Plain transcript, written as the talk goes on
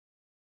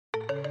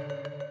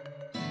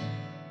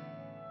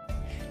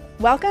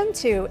Welcome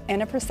to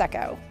In a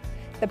Prosecco,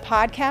 the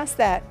podcast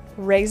that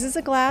raises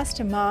a glass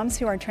to moms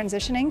who are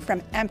transitioning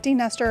from empty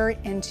nester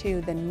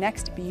into the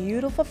next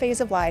beautiful phase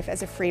of life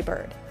as a free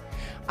bird.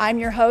 I'm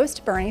your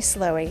host, Bernie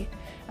Slowey.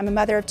 I'm a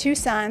mother of two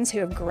sons who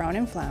have grown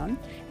and flown,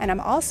 and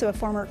I'm also a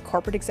former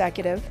corporate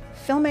executive,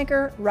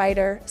 filmmaker,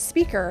 writer,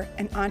 speaker,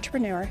 and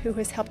entrepreneur who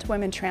has helped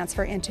women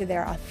transfer into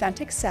their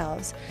authentic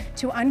selves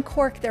to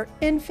uncork their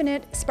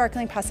infinite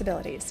sparkling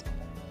possibilities.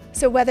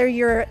 So whether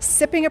you're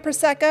sipping a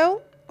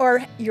Prosecco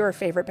or your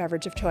favorite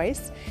beverage of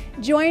choice,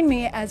 join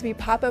me as we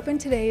pop open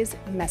today's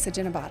message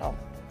in a bottle.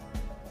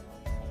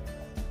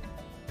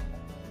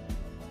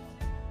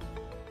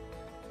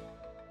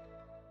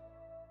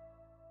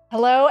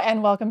 Hello,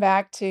 and welcome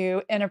back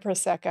to In a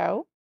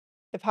Prosecco,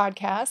 the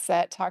podcast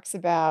that talks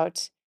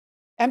about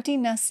empty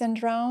nest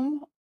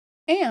syndrome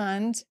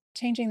and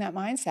changing that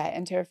mindset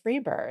into a free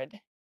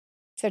bird.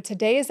 So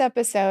today's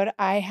episode,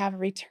 I have a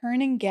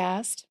returning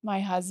guest,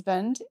 my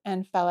husband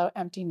and fellow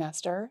empty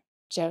nester,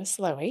 Joe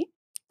Slowey.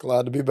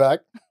 Glad to be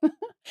back.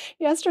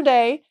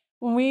 Yesterday,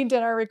 when we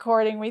did our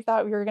recording, we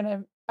thought we were going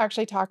to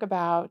actually talk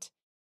about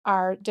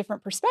our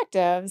different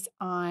perspectives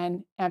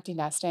on empty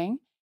nesting.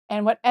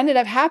 And what ended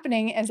up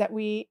happening is that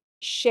we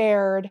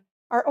shared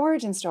our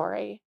origin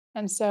story.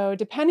 And so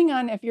depending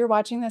on if you're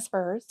watching this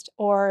first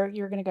or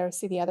you're going to go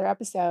see the other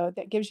episode,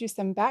 that gives you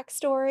some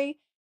backstory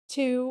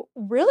to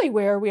really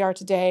where we are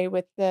today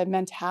with the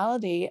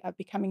mentality of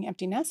becoming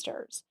empty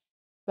nesters.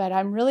 But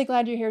I'm really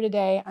glad you're here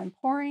today. I'm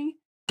pouring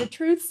the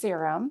Truth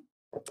Serum,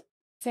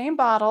 same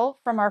bottle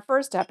from our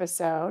first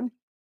episode.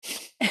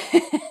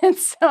 And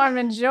so I'm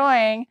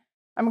going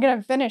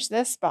to finish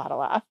this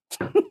bottle off.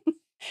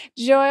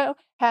 Joe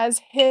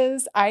has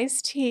his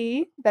iced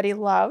tea that he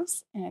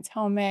loves, and it's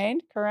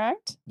homemade,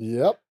 correct?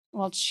 Yep.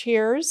 Well,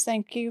 cheers.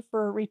 Thank you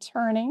for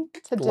returning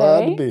today.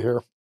 Glad to be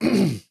here.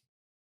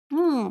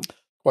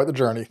 Quite the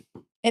journey.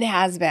 It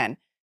has been.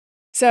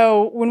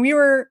 So when we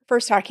were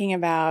first talking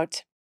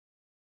about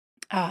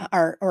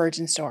our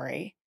origin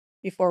story,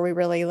 before we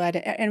really let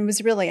it, and it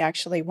was really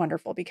actually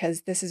wonderful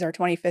because this is our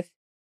 25th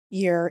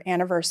year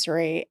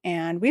anniversary,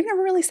 and we've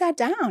never really sat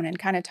down and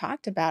kind of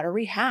talked about or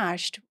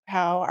rehashed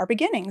how our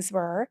beginnings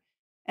were.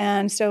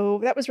 And so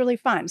that was really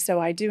fun. So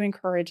I do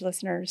encourage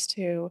listeners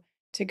to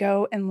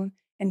go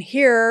and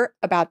hear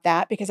about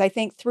that, because I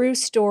think through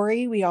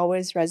story, we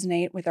always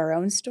resonate with our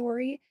own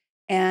story.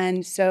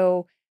 And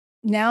so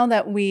now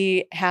that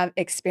we have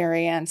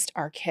experienced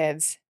our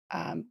kids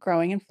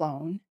growing and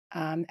flown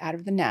out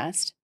of the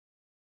nest,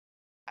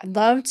 I'd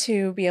love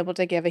to be able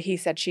to give a he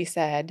said, she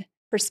said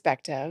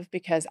perspective,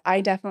 because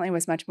I definitely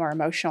was much more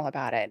emotional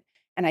about it.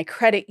 And I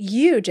credit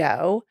you,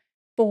 Joe,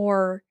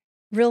 for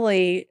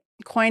really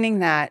coining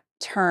that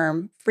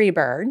term free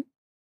bird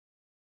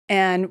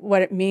and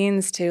what it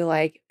means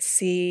to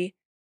see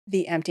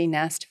the empty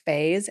nest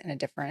phase in a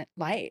different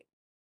light.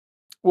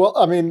 Well,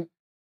 I mean,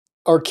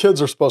 our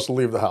kids are supposed to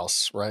leave the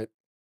house, right?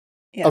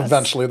 Yes.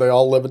 Eventually, they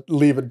all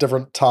leave at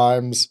different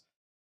times.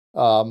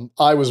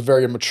 I was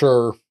very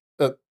immature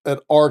at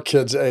our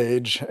kids'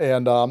 age,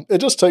 and it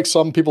just takes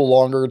some people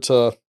longer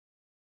to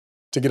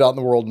get out in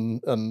the world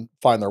and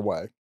find their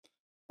way.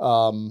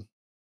 I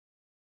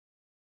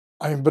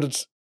mean,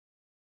 but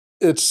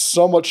it's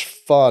so much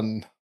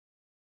fun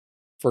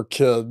for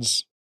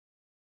kids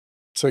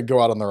to go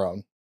out on their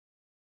own,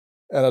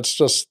 and it's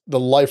just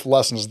the life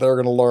lessons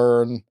they're going to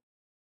learn.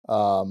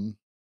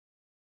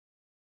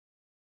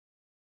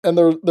 And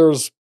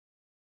there's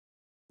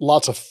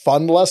lots of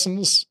fun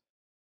lessons,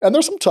 and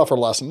there's some tougher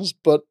lessons,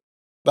 but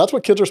that's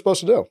what kids are supposed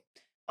to do.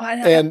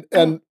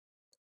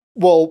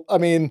 Well, I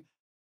mean,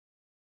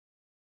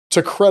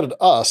 to credit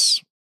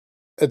us,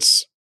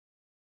 it's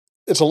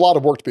a lot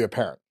of work to be a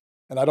parent,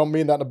 and I don't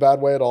mean that in a bad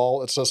way at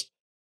all. It's just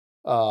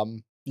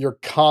you're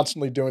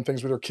constantly doing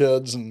things with your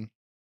kids and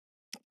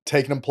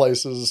taking them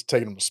places,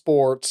 taking them to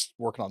sports,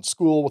 working on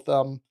school with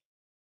them,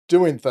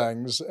 doing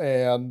things,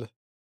 and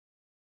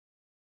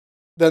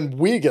then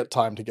we get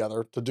time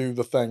together to do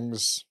the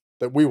things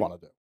that we want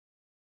to do.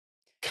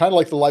 Kind of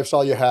like the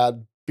lifestyle you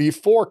had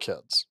before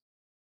kids.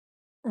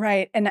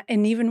 Right. And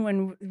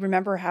even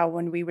remember how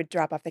when we would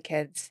drop off the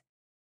kids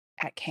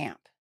at camp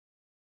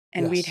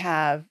and we'd Yes.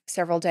 have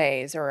several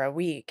days or a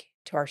week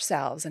to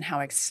ourselves, and how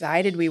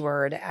excited we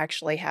were to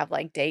actually have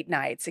date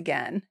nights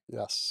again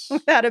Yes.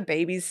 without a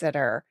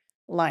babysitter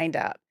lined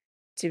up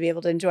to be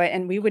able to enjoy it.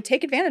 And we would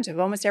take advantage of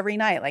almost every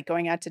night, like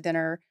going out to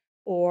dinner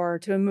or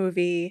to a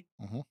movie.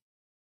 Mhm.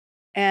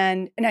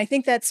 And I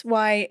think that's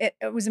why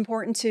it was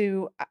important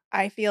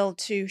I feel,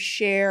 to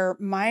share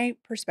my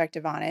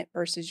perspective on it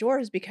versus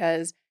yours,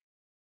 because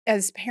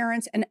as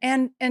parents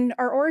and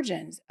our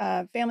origins,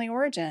 family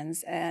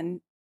origins,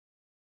 and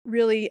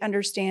really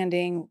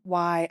understanding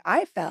why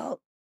I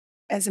felt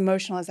as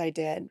emotional as I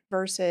did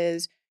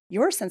versus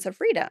your sense of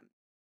freedom.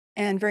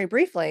 And very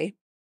briefly,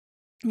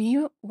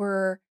 you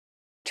were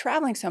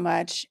traveling so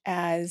much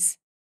as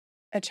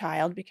a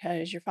child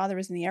because your father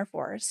was in the Air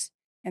Force.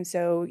 And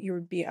so you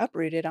would be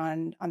uprooted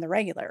on the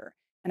regular.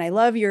 And I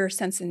love your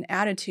sense and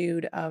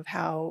attitude of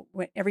how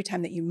every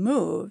time that you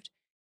moved,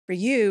 For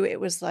you, it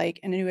was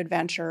like a new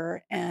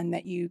adventure and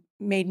that you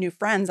made new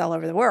friends all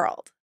over the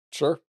world.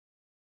 Sure.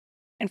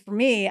 And for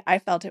me, I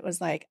felt it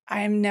was like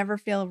I never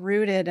feel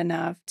rooted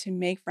enough to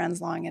make friends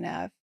long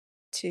enough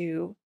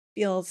to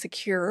feel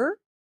secure.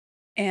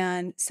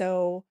 And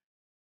so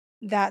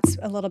that's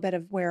a little bit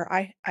of where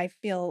I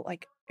feel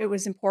like it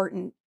was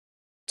important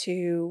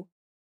to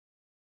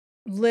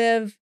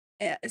live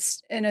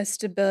in a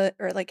stability,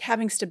 or like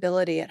having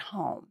stability at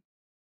home.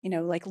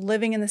 Like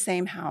living in the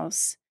same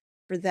house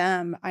for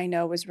them, I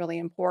know was really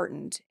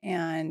important.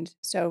 And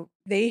so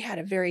they had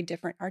a very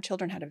different, our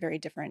children had a very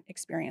different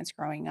experience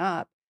growing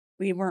up.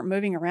 We weren't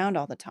moving around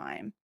all the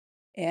time.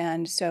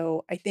 And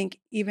so I think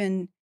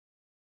even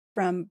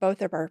from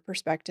both of our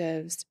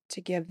perspectives,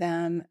 to give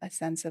them a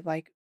sense of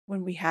like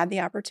when we had the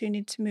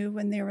opportunity to move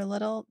when they were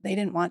little, they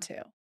didn't want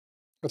to.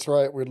 That's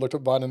right. We looked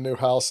at buying a new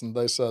house and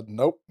they said,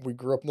 "Nope, we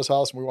grew up in this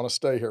house and we want to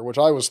stay here," which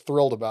I was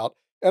thrilled about.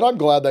 And I'm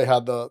glad they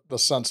had the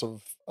sense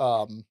of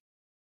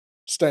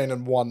staying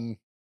in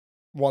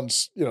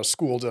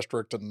school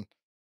district and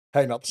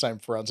hanging out with the same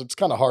friends. It's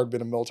kind of hard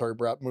being a military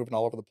brat moving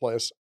all over the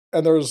place.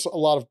 And there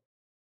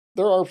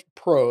are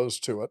pros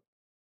to it,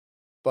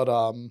 but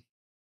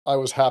I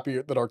was happy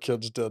that our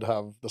kids did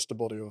have the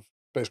stability of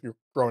basically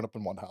growing up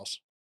in one house.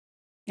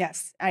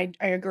 Yes, I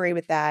agree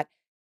with that.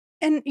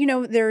 And,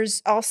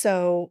 there's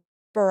also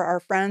for our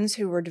friends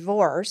who were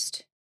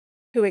divorced,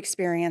 who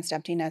experienced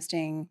empty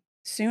nesting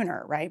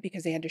sooner, right?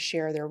 Because they had to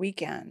share their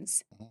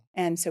weekends. Mhm.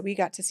 And so we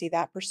got to see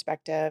that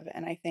perspective.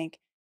 And I think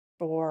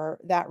for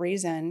that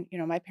reason,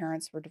 my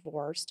parents were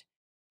divorced.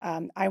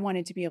 I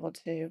wanted to be able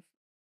to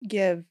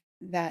give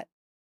that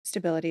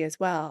stability as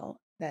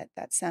well,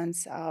 that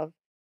sense of,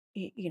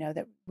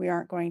 that we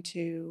aren't going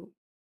to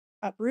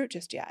uproot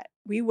just yet.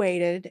 We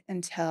waited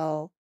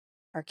until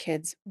our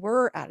kids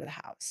were out of the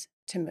house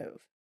to move.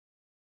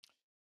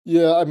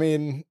 Yeah, I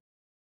mean,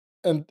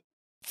 and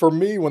for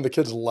me, when the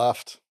kids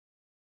left,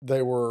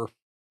 they were,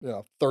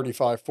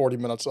 35, 40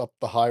 minutes up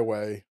the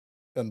highway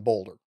in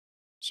Boulder.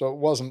 So it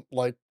wasn't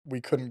like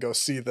we couldn't go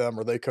see them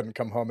or they couldn't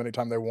come home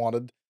anytime they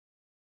wanted.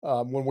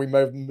 When we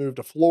moved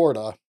to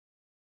Florida,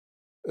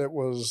 it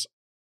was,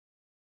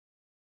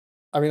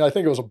 I mean, I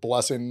think it was a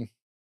blessing,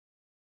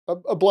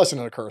 a blessing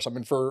and a curse. I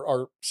mean, for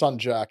our son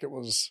Jack, I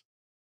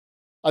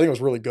think it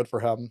was really good for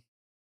him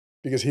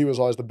because he was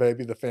always the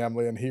baby of the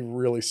family and he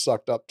really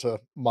sucked up to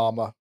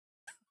mama.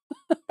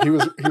 He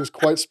was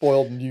quite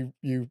spoiled and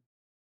you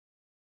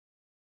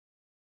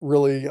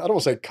really, I don't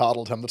want to say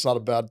coddled him. That's not a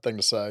bad thing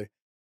to say.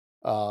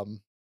 Um,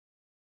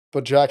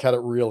 but Jack had it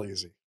real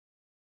easy.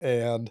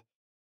 And,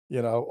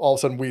 all of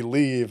a sudden we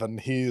leave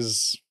and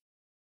he's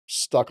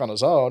stuck on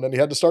his own and he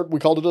had to start, we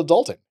called it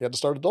adulting. He had to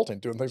start adulting,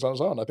 doing things on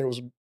his own. I think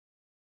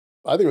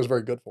it was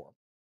very good for him.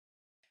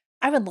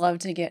 I would love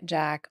to get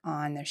Jack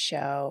on the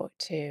show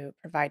to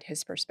provide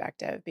his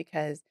perspective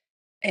because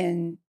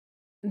in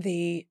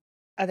the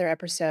other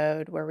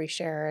episode where we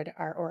shared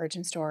our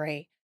origin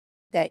story,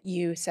 that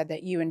you said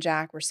that you and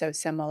Jack were so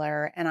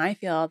similar. And I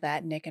feel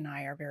that Nick and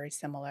I are very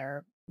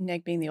similar.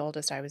 Nick being the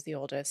oldest, I was the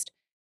oldest.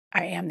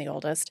 I am the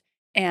oldest.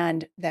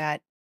 And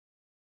that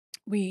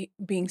we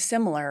being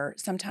similar,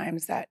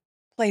 sometimes that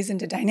plays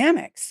into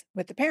dynamics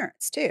with the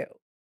parents too.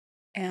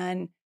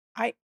 And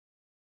I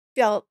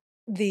felt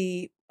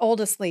the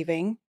oldest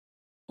leaving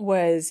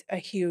was a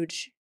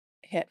huge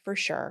hit for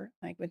sure.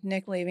 Like with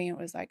Nick leaving, it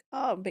was like,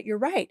 oh, but you're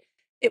right.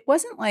 It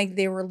wasn't like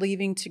they were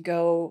leaving to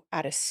go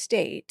out of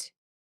state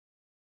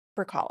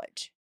for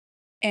college.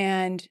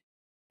 And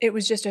it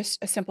was just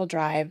a simple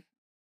drive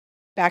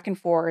back and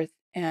forth,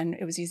 and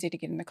it was easy to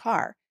get in the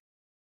car.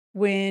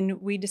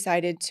 When we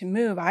decided to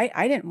move,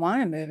 I didn't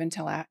want to move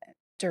until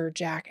after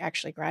Jack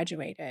actually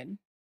graduated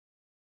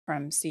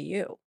from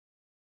CU.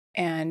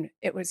 And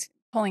it was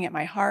pulling at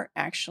my heart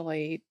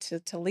actually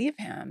to leave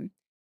him.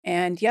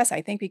 And yes,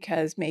 I think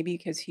because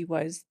he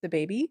was the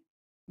baby,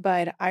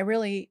 but I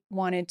really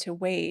wanted to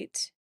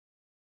wait.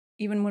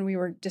 Even when we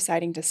were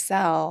deciding to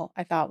sell,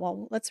 I thought,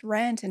 well, let's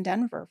rent in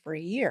Denver for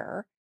a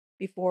year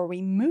before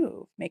we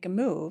make a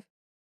move.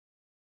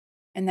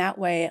 And that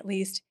way, at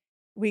least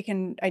we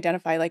can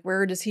identify like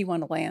where does he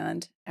want to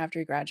land after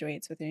he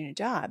graduates with a new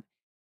job.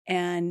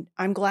 And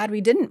I'm glad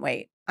we didn't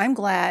wait. I'm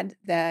glad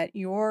that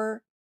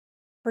your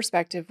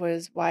perspective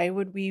was why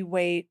would we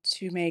wait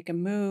to make a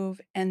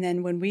move? And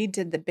then when we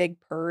did the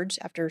big purge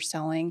after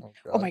selling, Oh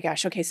oh God. my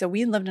gosh, okay, so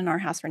we lived in our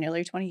house for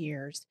nearly 20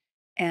 years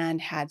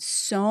and had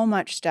so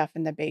much stuff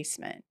in the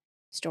basement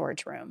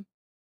storage room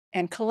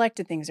and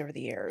collected things over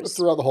the years.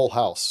 Throughout the whole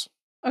house.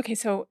 Okay,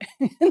 so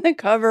in the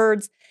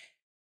cupboards,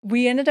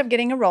 we ended up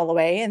getting a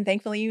rollaway, and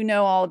thankfully you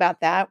know all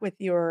about that with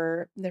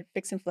the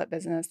fix and flip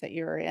business that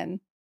you were in,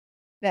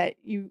 that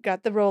you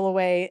got the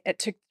rollaway. It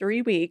took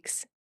 3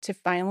 weeks to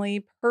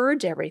finally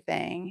purge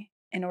everything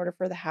in order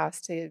for the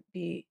house to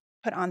be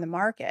put on the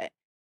market.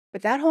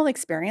 But that whole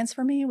experience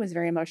for me was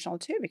very emotional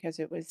too because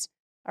it was,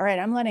 "All right,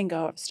 I'm letting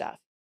go of stuff.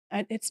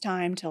 It's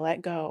time to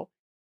let go."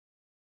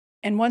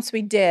 And once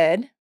we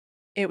did,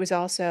 it was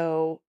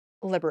also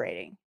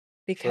liberating Sure.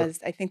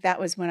 because I think that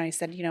was when I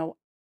said,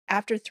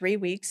 after 3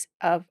 weeks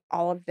of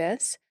all of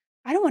this,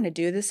 I don't wanna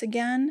do this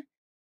again.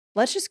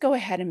 Let's just go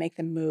ahead and make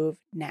the move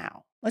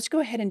now. Let's go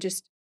ahead and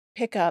just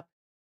pick up."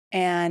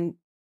 And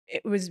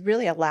it was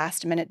really a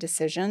last minute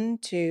decision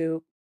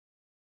to,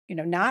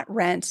 not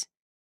rent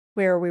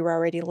where we were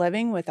already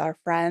living with our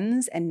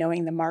friends and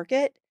knowing the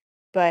market,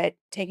 but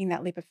taking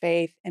that leap of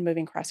faith and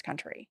moving cross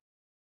country.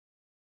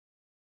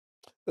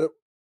 Uh,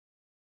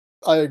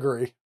 I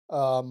agree.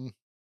 Kind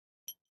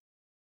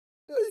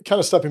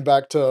of stepping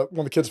back to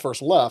when the kids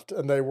first left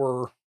and they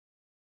were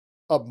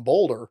up in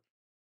Boulder.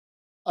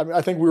 I mean,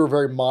 I think we were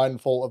very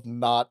mindful of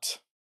not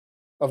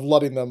of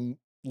letting them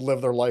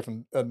live their life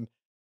and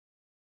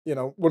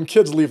when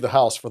kids leave the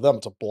house for them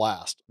it's a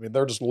blast. I mean,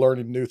 they're just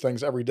learning new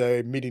things every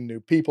day, meeting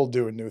new people,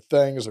 doing new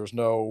things. There's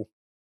no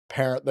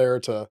parent there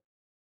to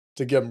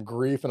give them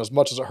grief, and as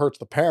much as it hurts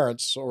the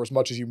parents or as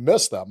much as you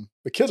miss them,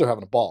 the kids are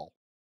having a ball.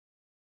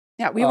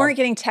 Yeah, we Um, weren't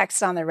getting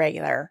texts on the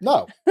regular.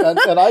 no,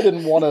 and I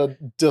didn't want to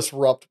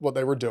disrupt what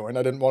they were doing.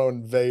 I didn't want to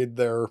invade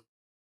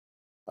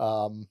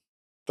um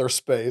their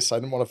space. I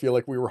didn't want to feel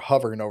like we were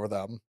hovering over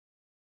them,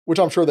 which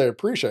I'm sure they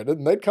appreciated,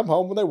 and they'd come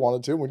home when they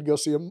wanted to. We'd go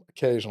see them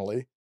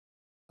occasionally.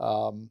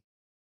 Um,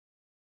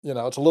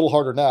 it's a little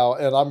harder now,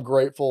 and I'm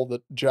grateful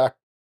that Jack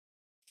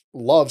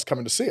loves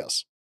coming to see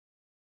us.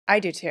 I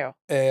do too.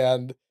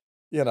 And,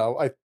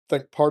 I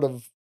think part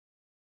of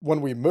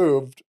when we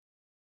moved,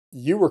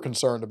 you were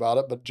concerned about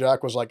it, but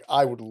Jack was like,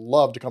 I would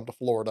love to come to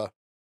Florida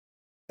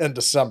in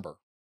December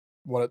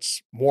when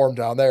it's warm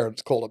down there and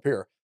it's cold up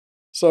here.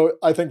 So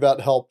I think that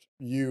helped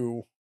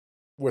you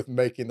with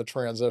making the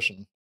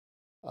transition.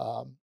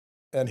 Um,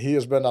 and he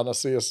has been on to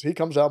see us. He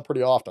comes down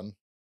pretty often,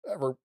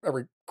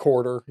 every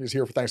quarter. He's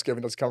here for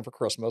Thanksgiving. He's coming for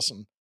Christmas,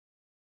 and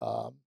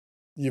um,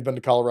 you've been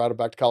to Colorado,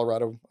 back to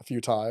Colorado a few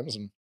times,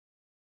 and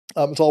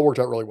it's all worked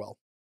out really well.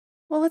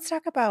 Well, let's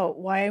talk about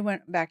why I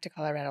went back to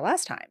Colorado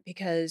last time,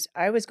 because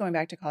I was going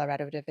back to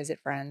Colorado to visit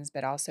friends,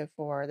 but also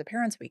for the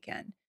parents'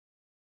 weekend.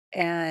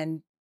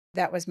 And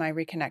that was my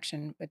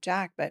reconnection with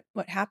Jack. But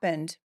what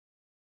happened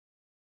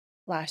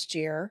last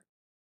year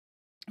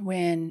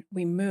when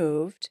we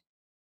moved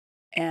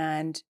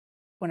and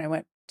when I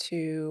went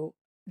to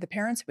the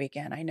parents'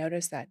 weekend, I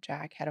noticed that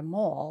Jack had a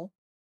mole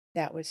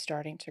that was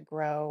starting to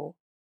grow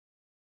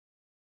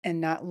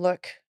and not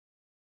look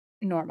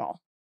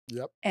normal.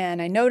 Yep.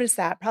 And I noticed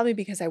that probably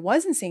because I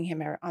wasn't seeing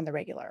him on the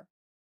regular.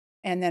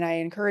 And then I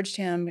encouraged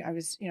him. I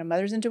was,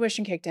 mother's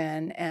intuition kicked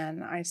in,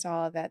 and I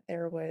saw that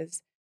there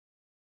was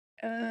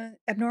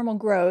abnormal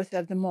growth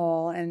of the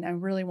mole, and I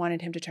really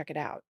wanted him to check it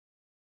out.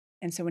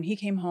 And so when he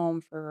came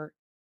home for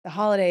the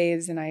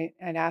holidays, and I'd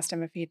asked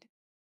him if he'd,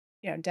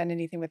 done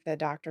anything with the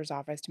doctor's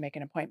office to make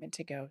an appointment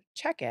to go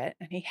check it,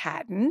 and he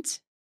hadn't,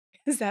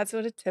 because that's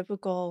what a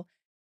typical,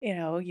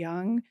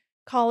 young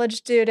college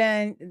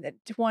student, that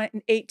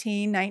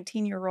 18,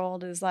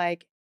 19-year-old is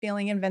like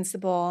feeling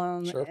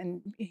invincible. Sure.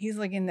 And he's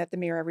looking at the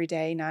mirror every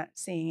day, not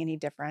seeing any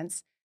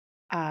difference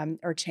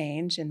or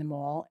change in the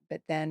mole.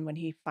 But then when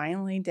he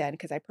finally did,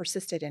 because I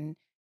persisted and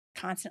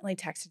constantly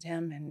texted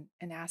him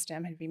and asked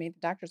him, have you made the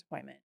doctor's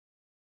appointment?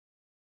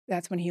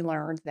 That's when he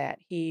learned that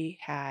he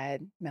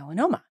had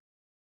melanoma.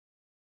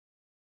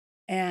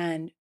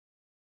 And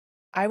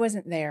I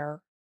wasn't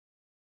there,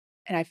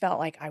 and I felt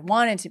like I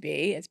wanted to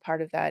be as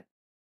part of that,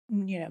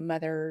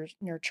 mother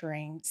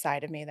nurturing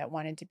side of me that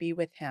wanted to be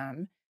with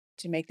him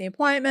to make the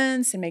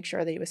appointments and make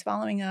sure that he was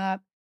following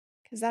up,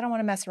 because I don't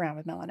want to mess around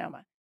with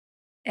melanoma.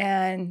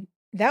 And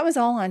that was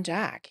all on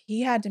Jack.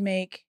 He had to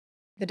make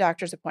the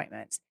doctor's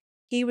appointments.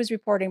 He was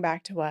reporting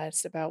back to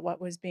us about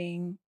what was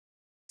being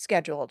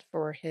scheduled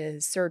for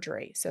his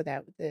surgery. So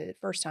that the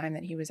first time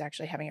that he was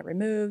actually having it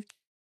removed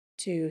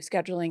to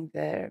scheduling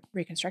the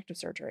reconstructive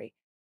surgery.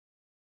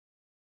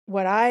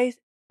 What I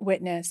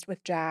witnessed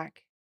with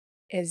Jack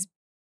is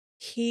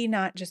he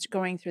not just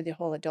going through the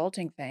whole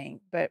adulting thing,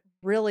 but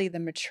really the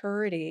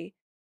maturity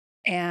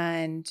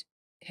and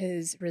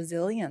his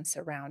resilience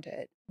around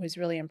it was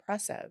really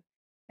impressive.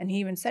 And he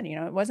even said,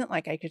 it wasn't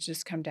like I could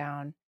just come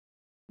down,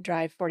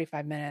 drive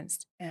 45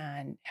 minutes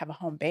and have a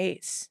home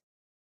base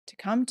to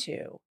come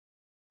to.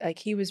 Like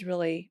he was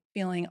really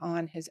feeling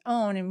on his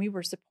own, and we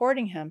were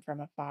supporting him from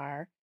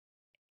afar.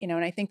 And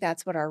I think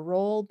that's what our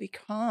role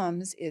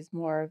becomes, is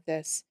more of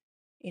this,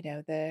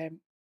 the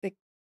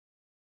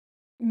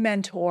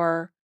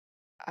mentor,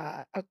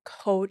 a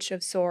coach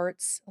of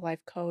sorts, a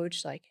life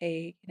coach, like,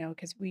 hey,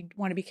 because we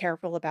want to be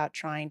careful about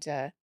trying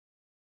to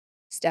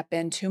step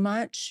in too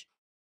much.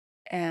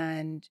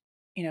 And,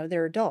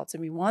 they're adults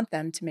and we want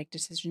them to make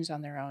decisions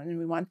on their own, and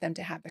we want them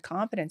to have the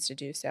confidence to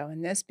do so.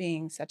 And this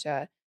being such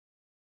a,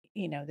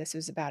 this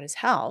was about his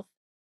health,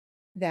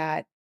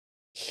 that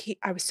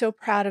I was so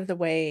proud of the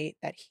way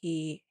that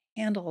he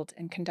handled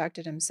and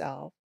conducted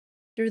himself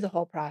through the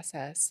whole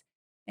process.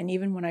 And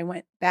even when I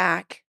went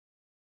back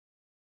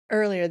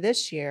earlier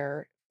this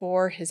year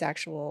for his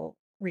actual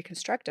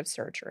reconstructive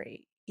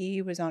surgery,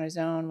 he was on his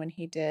own when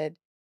he did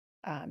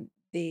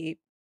the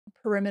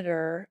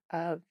perimeter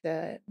of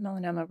the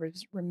melanoma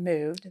was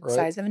removed, the Right.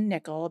 size of a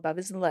nickel above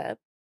his lip,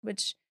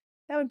 which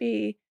that would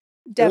be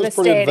It is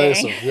pretty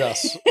Devastating. invasive,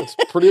 yes. It's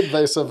pretty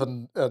invasive,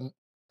 and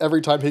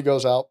every time he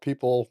goes out,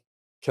 people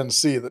can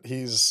see that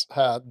he's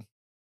had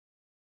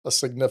a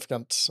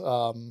significant,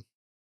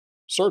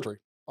 surgery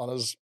on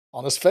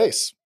his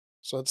face.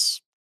 So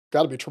it's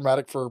gotta be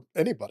traumatic for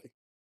anybody.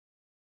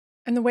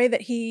 And the way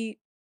that he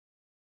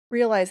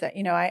realized that,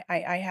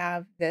 I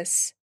have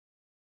this,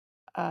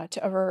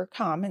 to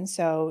overcome, and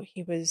so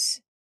he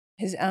was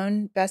his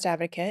own best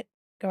advocate,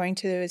 going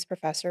to his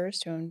professors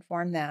to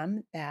inform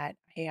them that,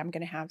 "Hey, I'm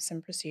gonna have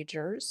some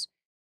procedures."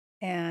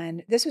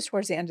 And this was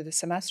towards the end of the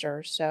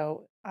semester,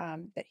 so,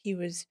 that he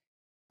was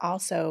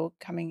also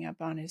coming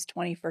up on his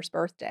 21st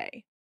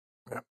birthday,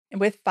 Yeah. and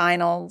with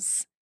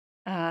finals.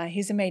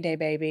 He's a May Day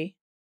baby.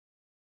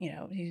 He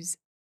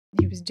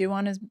was due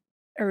on his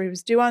or he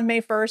was due on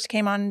May 1st,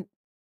 came on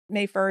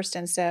May 1st,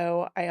 and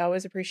so I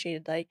always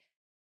appreciated, like,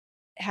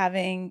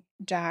 having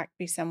Jack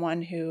be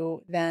someone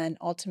who then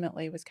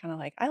ultimately was kinda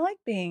like, "I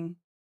like being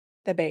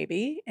the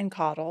baby and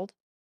coddled,"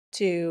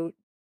 to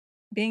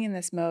being in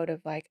this mode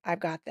of like, "I've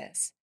got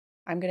this.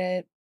 I'm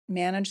gonna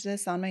manage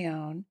this on my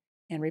own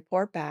and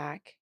report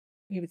back."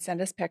 He would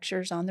send us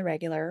pictures on the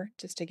regular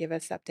just to give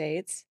us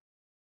updates,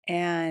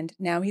 and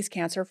now he's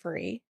cancer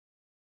free,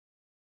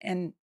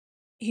 and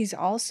he's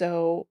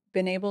also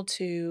been able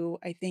to,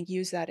 I think,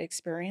 use that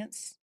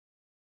experience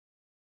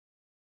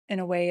in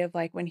a way of,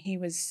 like, when he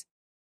was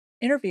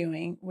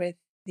interviewing with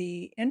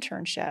the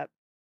internship,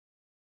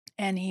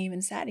 and he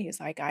even said, he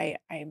was like,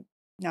 I'm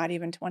not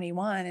even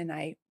 21, and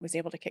I was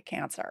able to kick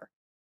cancer."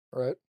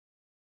 Right?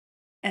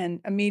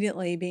 And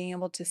immediately being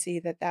able to see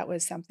that that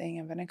was something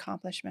of an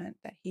accomplishment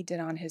that he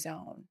did on his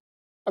own.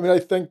 I mean, I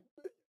think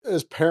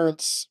as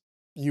parents,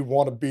 you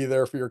wanna be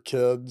there for your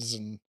kids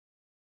and,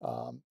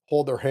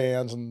 hold their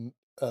hands and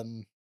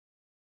and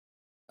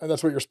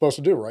that's what you're supposed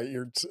to do, right?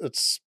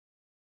 It's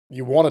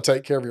you wanna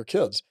take care of your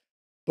kids,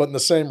 but in the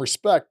same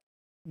respect,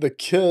 the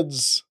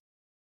kids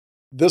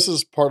this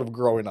is part of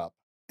growing up,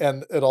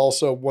 and it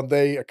also when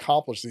they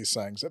accomplish these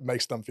things, it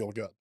makes them feel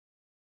good.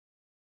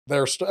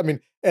 I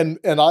mean, and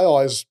I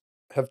always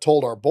have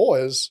told our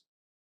boys,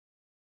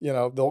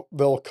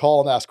 they'll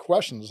call and ask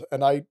questions,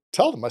 and I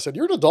tell them, I said,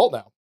 "You're an adult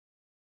now."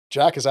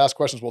 Jack has asked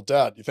questions, "Well,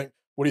 Dad,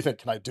 what do you think?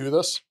 Can I do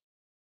this?"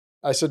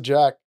 I said,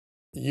 "Jack,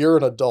 you're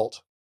an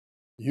adult.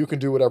 You can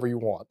do whatever you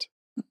want."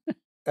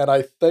 And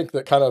I think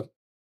it kind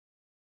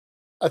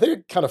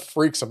of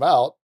freaks him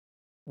out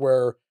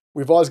where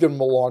we've always given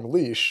him a long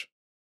leash,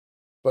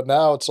 but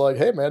now it's like,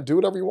 "Hey, man, do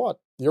whatever you want.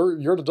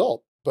 You're an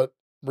adult, but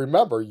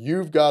remember,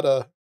 you've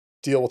gotta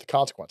deal with the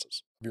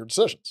consequences of your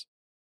decisions.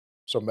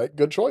 So make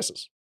good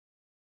choices."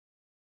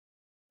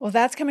 Well,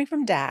 that's coming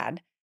from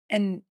dad.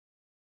 And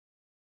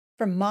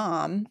from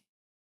mom,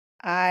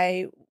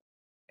 I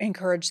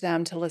encourage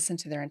them to listen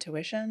to their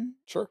intuition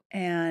Sure.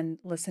 and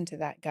listen to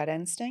that gut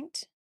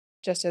instinct,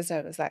 just as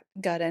it was that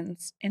gut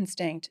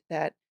instinct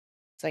that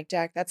it's like,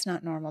 Jack, that's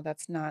not normal.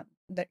 That's not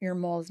that your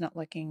mole is not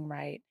looking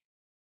right.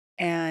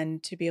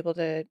 And to be able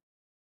to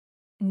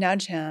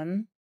nudge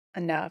him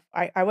enough.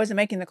 I wasn't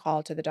making the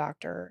call to the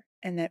doctor,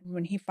 and that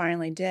when he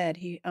finally did,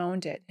 he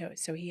owned it.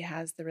 So he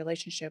has the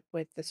relationship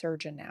with the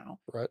surgeon now.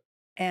 Right.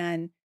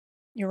 And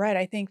you're right.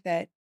 I think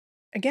that,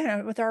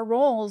 again, with our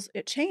roles,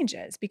 it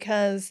changes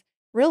because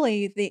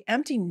really the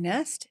empty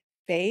nest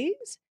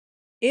phase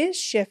is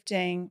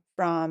shifting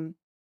from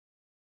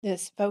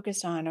this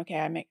focus on, okay,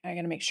 I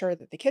got to make sure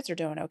that the kids are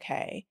doing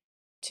okay,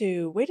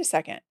 to wait a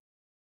second,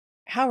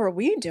 how are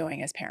we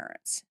doing as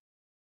parents?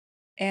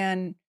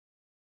 And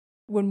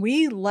when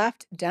we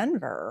left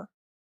Denver,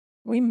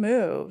 we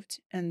moved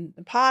and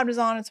the pod was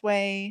on its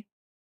way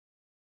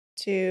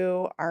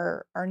to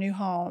our new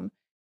home,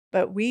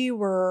 but we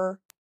were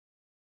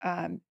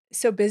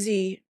so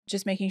busy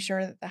just making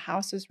sure that the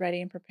house was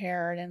ready and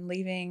prepared and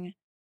leaving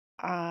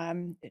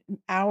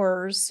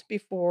hours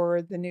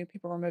before the new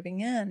people were moving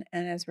in.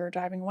 And as we were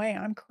driving away,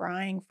 I'm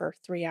crying for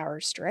 3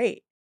 hours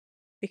straight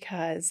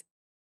because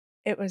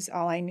it was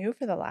all I knew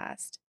for the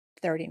last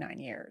 39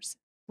 years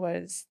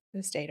was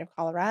the state of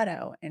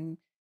Colorado and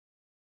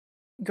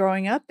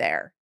growing up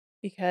there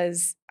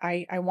because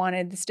I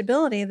wanted the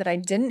stability that I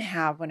didn't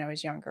have when I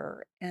was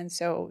younger. And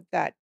so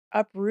that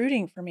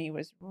uprooting for me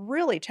was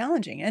really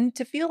challenging and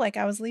to feel like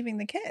I was leaving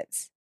the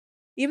kids.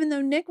 Even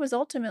though Nick was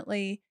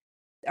ultimately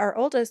our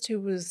oldest who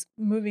was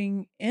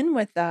moving in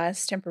with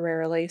us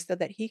temporarily so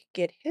that he could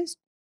get his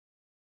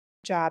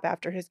job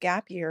after his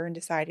gap year and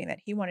deciding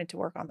that he wanted to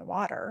work on the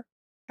water,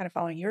 kind of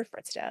following your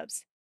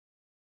footsteps,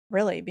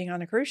 really being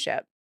on a cruise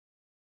ship.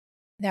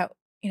 Now,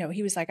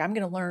 he was like, "I'm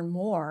gonna learn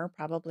more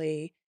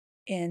probably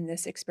in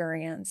this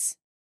experience,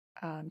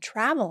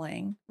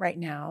 traveling right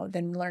now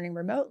than learning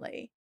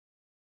remotely."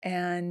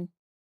 And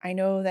I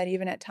know that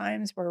even at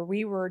times where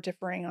we were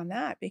differing on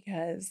that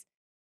because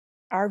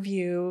our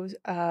views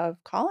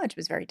of college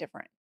was very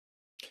different.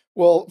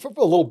 Well, for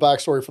a little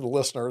backstory for the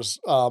listeners,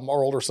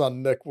 our older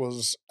son, Nick,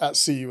 was at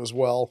CU as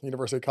well,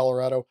 University of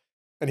Colorado,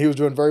 and he was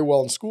doing very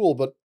well in school,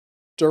 but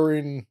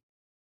during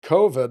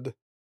COVID,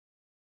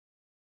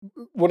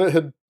 when it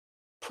had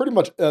pretty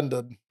much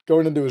ended,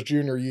 going into his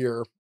junior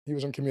year, He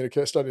was in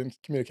studying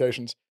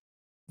communications.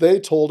 They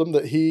told him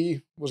that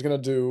he was gonna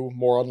do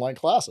more online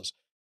classes.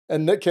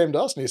 And Nick came to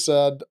us and he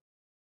said,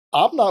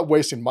 "I'm not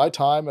wasting my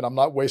time and I'm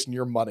not wasting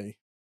your money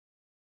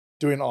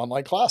doing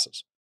online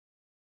classes."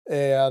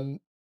 And,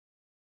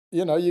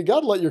 you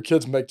gotta let your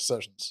kids make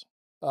decisions.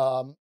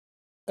 Um,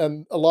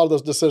 and a lot of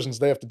those decisions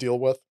they have to deal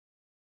with,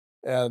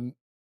 and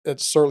it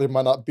certainly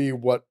might not be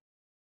what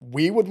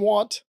we would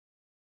want,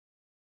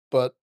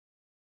 but,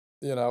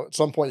 at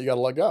some point you gotta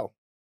let go.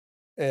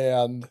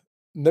 And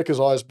Nick has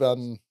always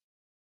been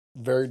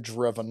very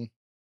driven.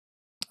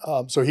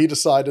 So he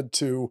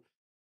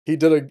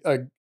did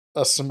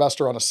a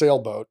semester on a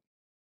sailboat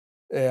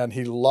and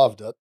he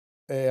loved it.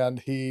 And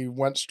he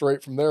went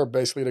straight from there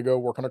basically to go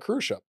work on a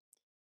cruise ship.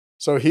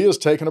 So he has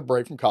taken a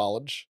break from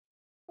college.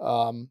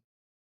 Um,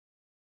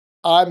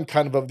 I'm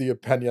kind of the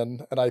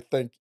opinion, and I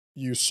think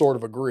you sort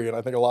of agree, and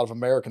I think a lot of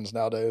Americans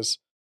nowadays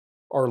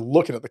are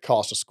looking at the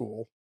cost of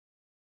school,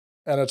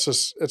 and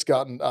it's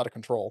gotten out of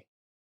control.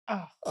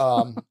 Oh.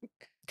 Um,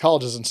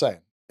 College is insane,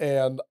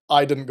 and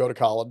I didn't go to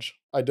college.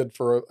 I did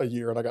for a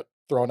year, and I got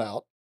thrown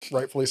out,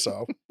 rightfully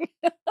so.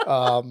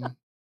 Um,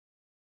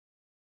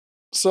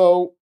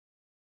 so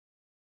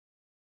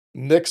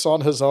Nick's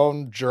on his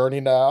own journey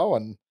now,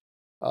 and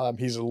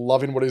he's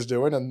loving what he's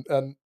doing,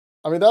 and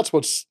I mean that's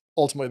what's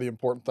ultimately the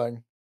important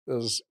thing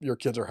is your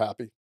kids are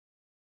happy,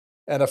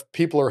 and if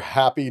people are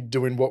happy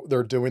doing what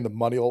they're doing, the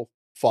money will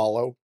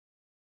follow,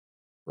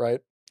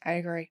 right? I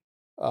agree.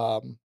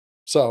 Um,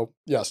 so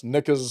yes,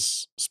 Nick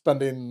is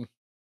spending.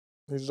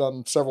 He's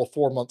done several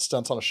 4 month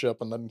stints on a ship,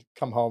 and then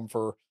come home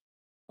for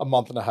a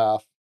month and a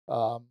half.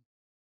 Um,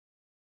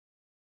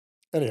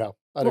 Anyhow,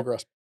 I Well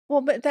digress.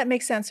 well, but that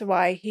makes sense of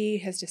why he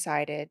has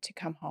decided to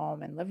come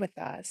home and live with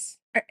us.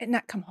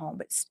 Not come home,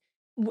 but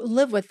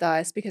live with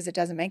us because it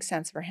doesn't make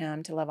sense for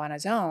him to live on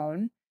his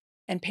own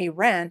and pay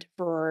rent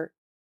for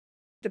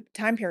the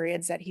time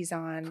periods that he's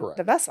on the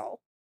Correct.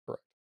 vessel.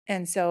 Correct.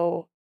 And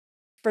so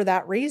for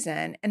that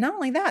reason, and not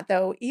only that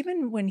though,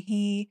 even when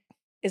he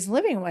is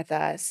living with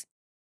us,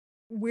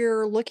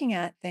 we're looking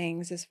at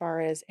things as far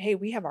as, hey,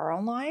 we have our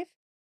own life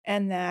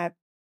and that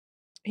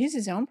he's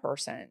his own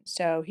person.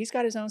 So he's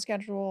got his own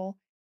schedule.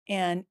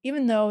 And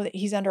even though that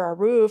he's under our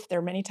roof, there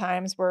are many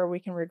times where we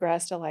can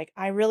regress to like,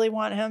 I really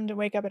want him to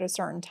wake up at a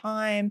certain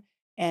time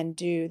and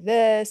do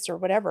this or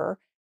whatever.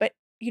 But,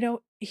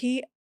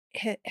 he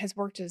has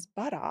worked his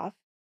butt off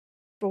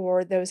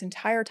for the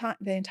entire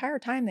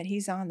time that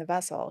he's on the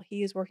vessel.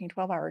 He is working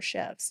 12-hour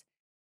shifts.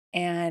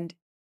 And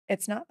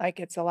it's not like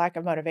it's a lack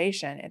of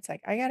motivation. It's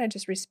like, I got to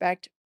just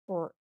respect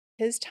for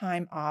his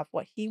time off,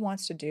 what he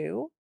wants to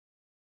do,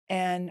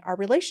 and our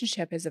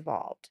relationship has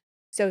evolved.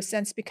 So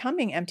since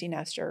becoming empty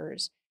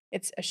nesters,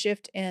 it's a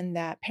shift in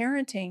that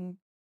parenting,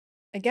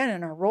 again,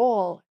 in our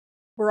role,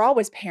 we're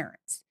always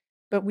parents,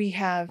 but we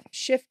have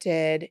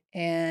shifted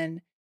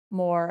in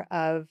more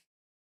of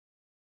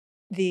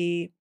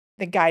the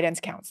the guidance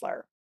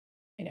counselor,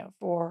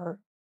 for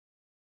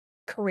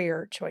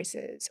career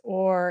choices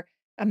or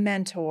a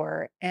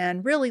mentor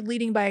and really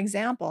leading by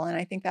example. And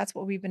I think that's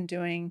what we've been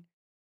doing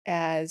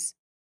as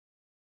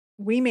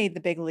we made the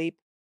big leap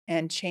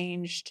and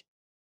changed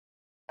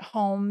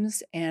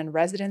homes and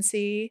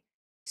residency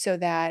so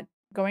that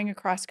going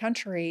across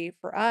country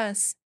for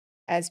us,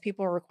 as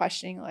people were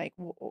questioning, like,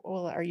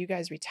 well, are you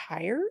guys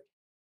retired?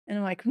 And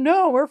I'm like,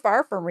 no, we're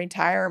far from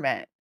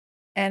retirement.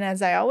 And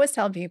as I always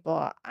tell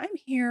people, I'm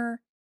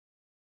here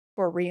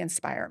for re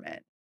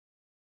inspirement.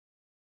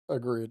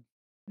 Agreed.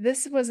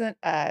 This wasn't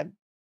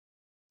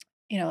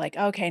like,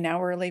 okay,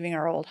 now we're leaving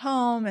our old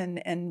home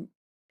and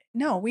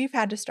no, we've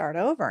had to start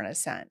over in a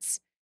sense,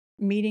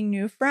 meeting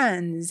new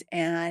friends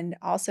and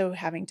also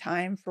having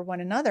time for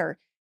one another.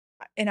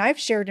 And I've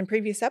shared in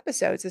previous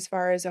episodes as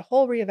far as a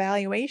whole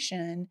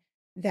reevaluation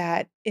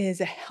that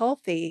is a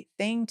healthy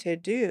thing to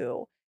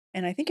do.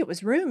 And I think it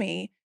was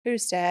Rumi who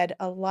said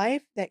a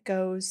life that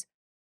goes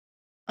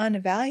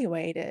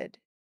unevaluated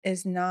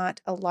is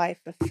not a life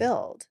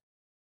fulfilled,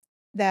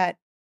 that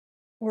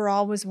we're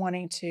always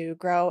wanting to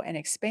grow and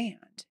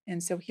expand.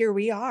 And so here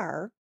we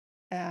are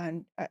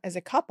and as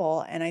a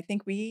couple, and I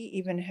think we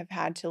even have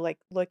had to like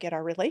look at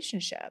our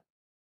relationship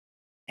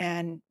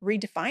and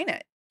redefine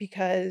it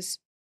because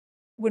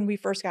when we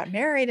first got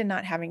married and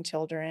not having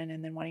children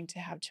and then wanting to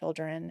have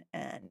children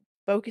and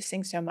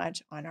focusing so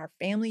much on our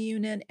family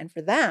unit and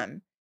for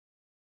them,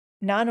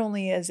 not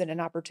only is it an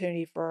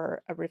opportunity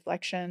for a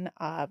reflection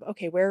of,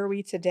 okay, where are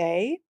we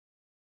today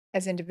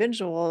as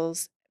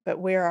individuals, but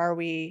where are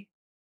we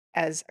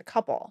as a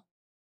couple?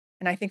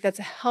 And I think that's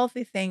a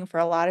healthy thing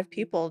for a lot of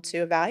people to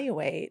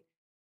evaluate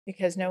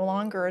because no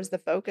longer is the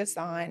focus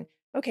on,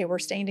 okay, we're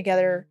staying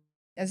together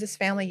as this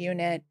family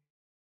unit.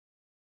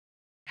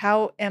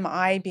 How am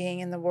I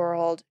being in the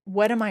world?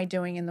 What am I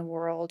doing in the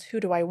world? Who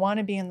do I want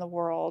to be in the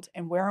world?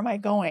 And where am I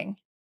going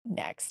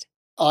next?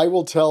 I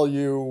will tell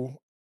you,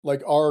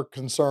 like, our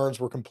concerns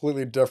were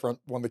completely different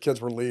when the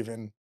kids were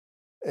leaving,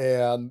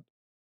 and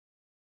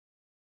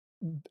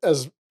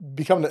as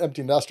becoming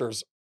empty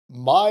nesters,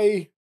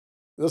 my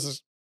this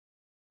is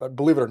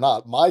believe it or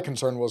not, my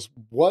concern was,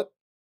 "What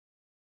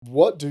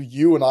what do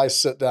you and I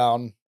sit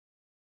down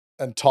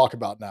and talk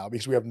about now?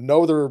 Because we have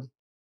no other,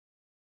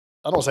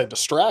 I don't wanna say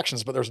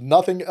distractions, but there's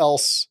nothing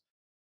else,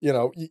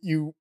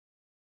 you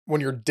when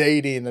you're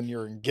dating and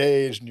you're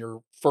engaged and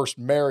you're first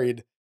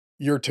married,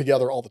 you're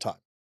together all the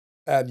time,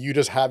 and you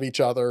just have each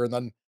other, and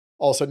then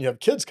all of a sudden you have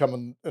kids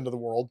coming into the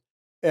world,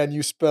 and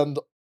you spend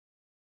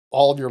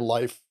all of your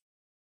life,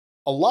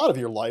 a lot of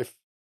your life,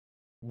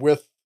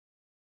 with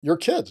your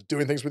kids,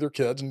 doing things with your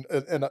kids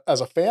and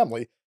as a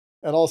family,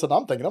 and all of a sudden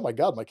I'm thinking, "Oh my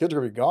god, my kids are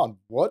gonna be gone.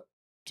 What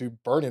do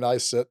Bernie and I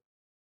sit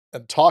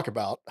and talk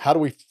about? How do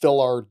we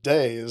fill our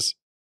days,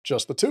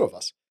 just the 2 of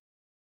us?"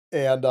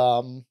 And,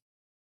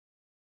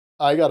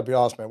 I gotta be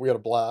honest, man, we had a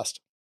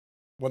blast.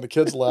 When the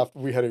kids left,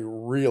 we had a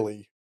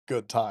really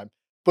good time,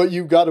 but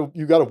you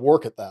gotta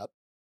work at that.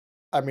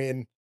 I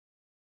mean,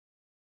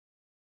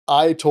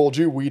 I told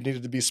you we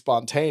needed to be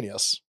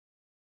spontaneous,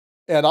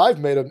 and I've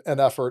made an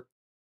effort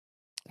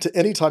to,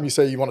 anytime you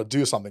say you wanna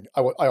do something,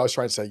 I always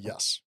try and say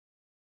yes,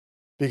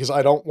 because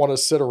I don't wanna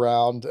sit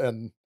around,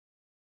 and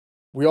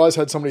we always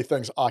had so many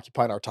things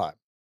occupying our time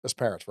as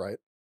parents, right?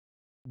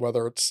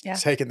 Whether it's Yeah.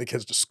 taking the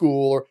kids to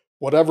school or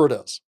whatever it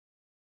is.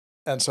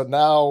 And so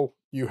now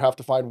you have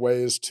to find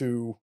ways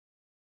to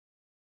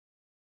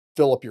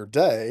fill up your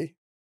day,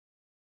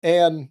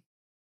 and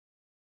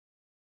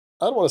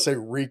I don't wanna say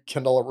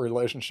rekindle a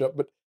relationship,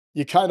 but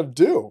you kind of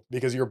do,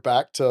 because you're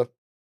back to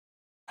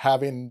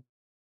having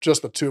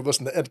just the 2 of us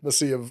and the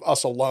intimacy of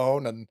us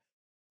alone, and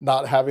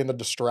not having the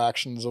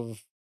distractions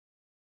of,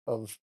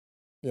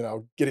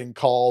 getting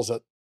calls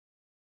at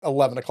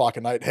 11 o'clock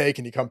at night, "Hey,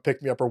 can you come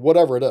pick me up?" or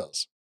whatever it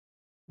is.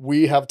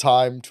 We have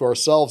time to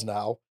ourselves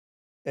now,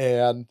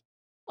 and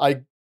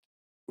I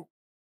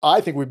I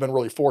think we've been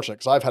really fortunate,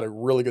 because 'cause I've had a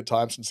really good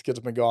time since the kids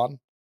have been gone.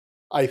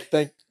 I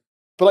think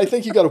but I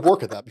think you gotta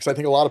work at that, because I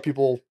think a lot of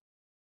people,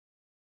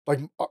 like,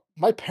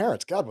 my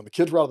parents, god, when the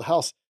kids were out of the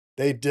house,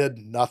 they did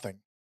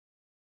nothing.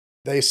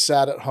 They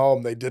sat at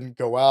home, they didn't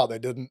go out,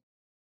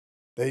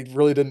 they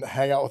really didn't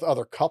hang out with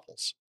other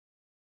couples,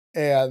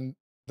 and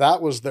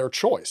that was their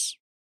choice,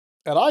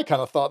 and I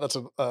kinda thought that's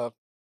a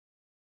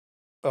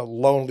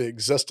lonely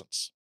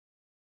existence.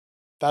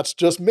 That's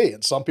just me,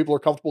 and some people are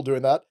comfortable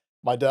doing that.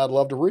 My dad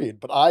loved to read,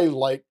 but I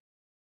like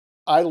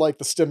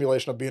the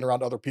stimulation of being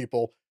around other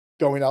people,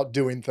 going out,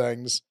 doing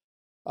things,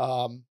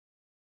 um,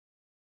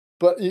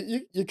 but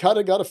you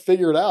kinda gotta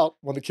figure it out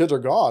when the kids are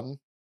gone.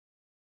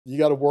 You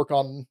gotta work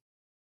on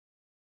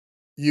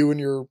you and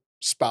your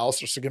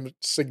spouse or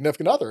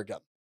significant other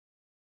again.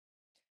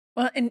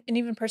 Well, and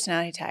even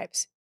personality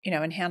types,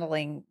 in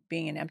handling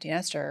being an empty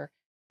nester,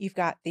 you've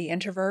got the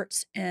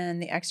introverts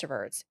and the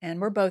extroverts, and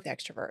we're both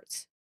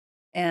extroverts.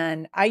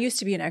 And I used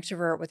to be an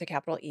extrovert with a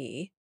capital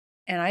E,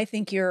 and I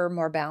think you're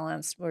more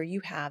balanced where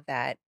you have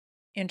that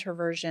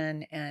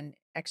introversion and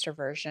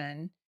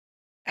extroversion.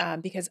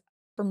 Because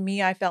for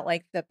me, I felt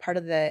like the part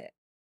of the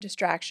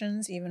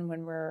distractions, even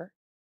when we're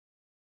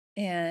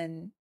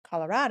in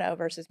Colorado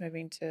versus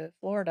moving to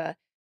Florida,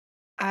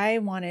 I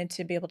wanted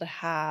to be able to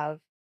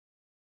have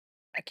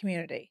a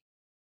community.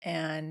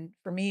 And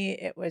for me,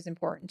 it was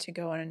important to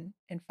go and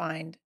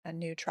find a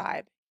new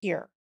tribe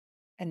here.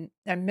 And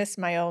I miss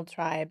my old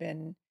tribe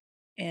in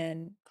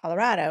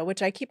Colorado,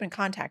 which I keep in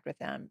contact with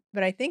them.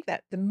 But I think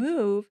that the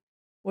move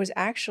was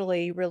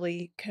actually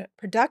really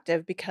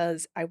productive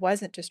because I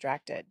wasn't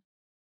distracted.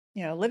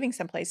 Living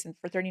someplace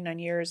for 39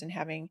 years and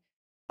having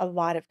a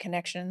lot of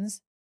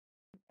connections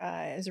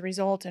as a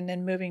result, and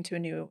then moving to a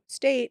new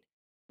state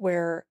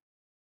where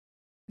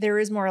there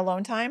is more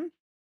alone time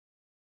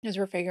as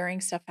we're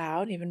figuring stuff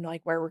out, even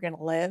like where we're going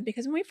to live.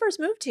 Because when we first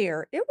moved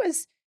here, it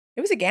was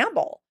a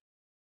gamble.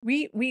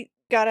 We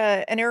got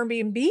an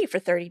Airbnb for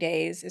 30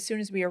 days as soon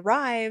as we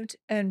arrived,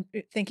 and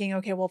thinking,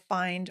 okay, we'll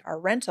find our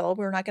rental.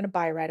 We're not going to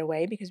buy right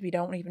away because we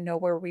don't even know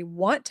where we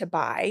want to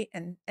buy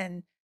and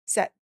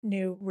set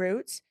new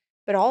routes.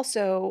 But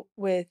also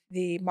with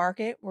the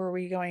market, were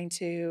we going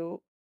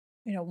to,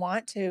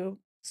 want to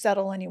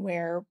settle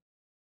anywhere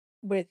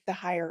with the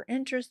higher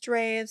interest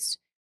rates,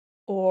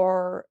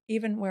 or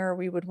even where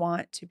we would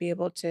want to be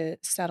able to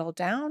settle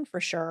down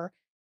for sure.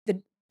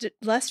 The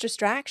less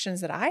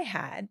distractions that I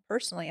had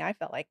personally, I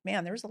felt like,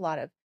 man, there was a lot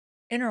of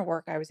inner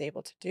work I was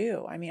able to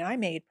do. I mean, I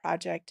made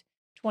Project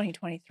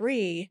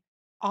 2023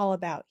 all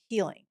about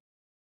healing,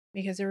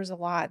 because there was a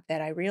lot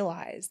that I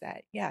realized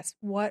that, yes,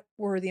 what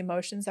were the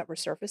emotions that were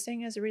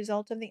surfacing as a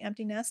result of the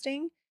empty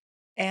nesting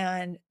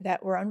and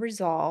that were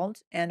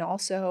unresolved, and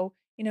also,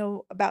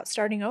 about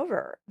starting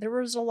over. There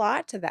was a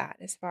lot to that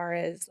as far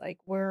as like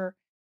where,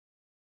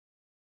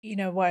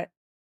 what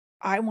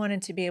I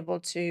wanted to be able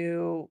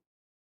to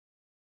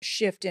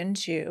shift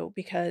into,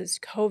 because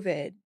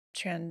COVID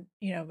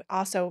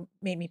also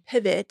made me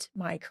pivot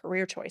my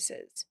career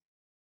choices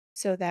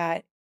so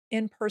that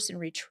in-person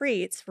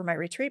retreats for my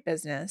retreat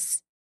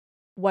business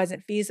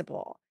wasn't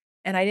feasible.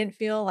 And I didn't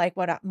feel like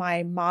what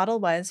my model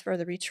was for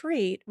the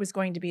retreat was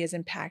going to be as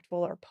impactful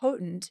or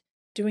potent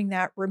doing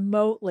that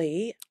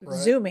remotely, Right.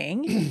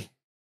 Zooming.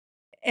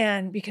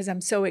 And because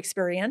I'm so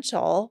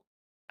experiential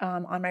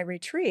on my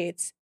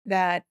retreats,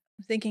 that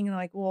I'm thinking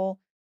like, well,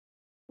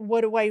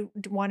 what do I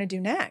want to do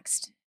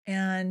next?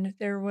 And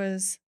there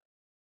was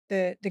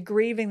the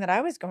grieving that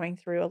I was going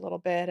through a little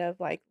bit of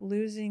like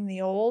losing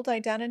the old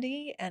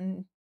identity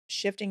and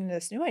shifting to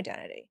this new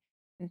identity,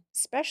 and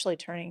especially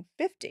turning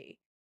 50.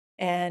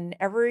 And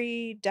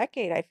every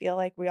decade, I feel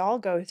like we all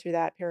go through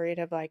that period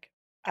of like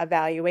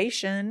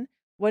evaluation.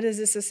 What is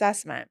this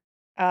assessment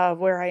of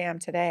where I am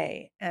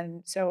today?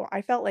 And so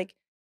I felt like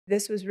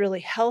this was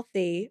really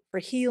healthy for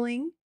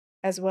healing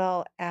as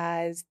well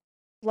as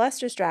less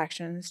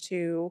distractions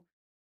to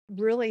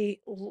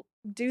really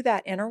do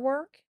that inner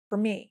work for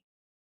me.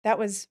 That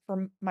was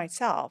for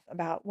myself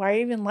about why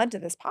I even led to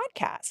this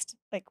podcast.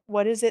 Like,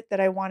 what is it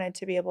that I wanted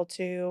to be able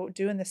to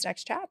do in this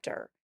next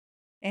chapter?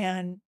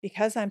 And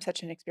because I'm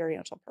such an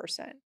experiential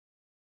person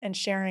and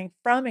sharing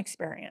from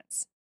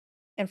experience,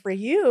 and for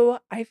you,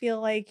 I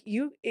feel like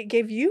it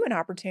gave you an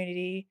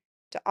opportunity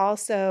to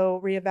also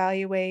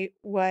reevaluate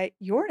what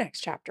your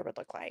next chapter would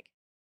look like.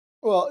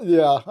 Well,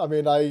 yeah, I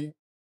mean,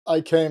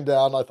 I came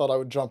down, I thought I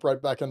would jump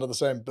right back into the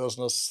same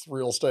business,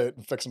 real estate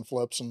and fix and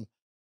flips, and,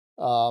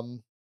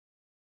 um,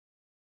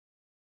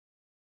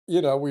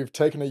 we've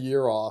taken a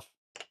year off,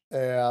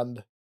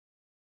 and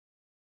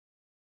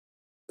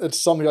it's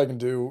something I can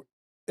do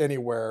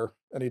anywhere,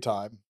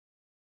 anytime,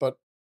 but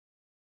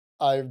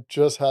I've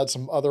just had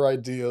some other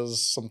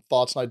ideas, some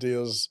thoughts and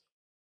ideas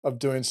of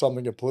doing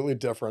something completely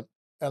different,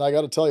 and I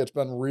gotta tell you, it's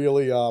been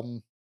really,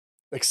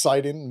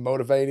 exciting,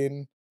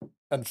 motivating,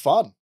 and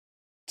fun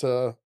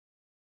to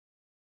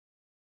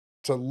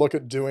look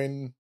at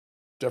doing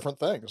different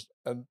things,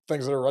 and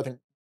things that are, I think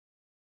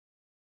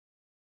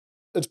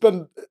it's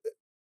been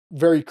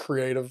very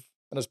creative,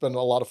 and it's been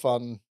a lot of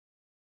fun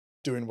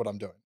doing what I'm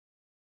doing.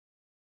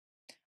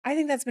 I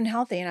think that's been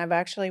healthy, and I've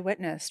actually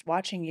witnessed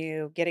watching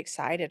you get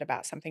excited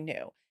about something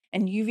new.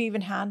 And you've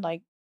even had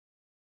like,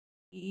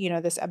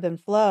 this ebb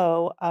and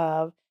flow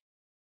of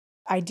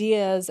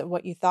ideas of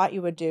what you thought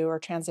you would do or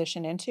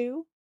transition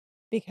into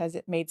because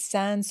it made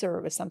sense or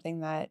it was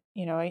something that,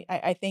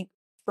 I think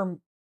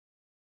from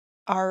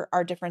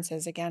our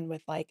differences again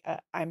with like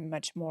I'm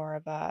much more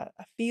of a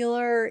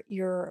feeler,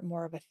 you're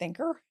more of a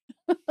thinker.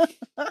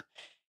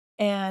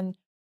 And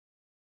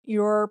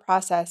your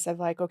process of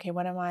like, okay,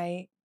 what am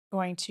I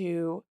going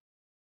to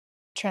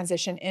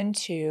transition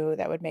into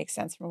that would make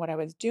sense from what I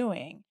was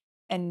doing?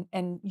 And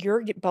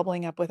you're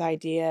bubbling up with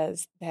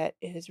ideas that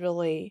is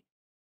really,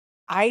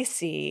 I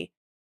see,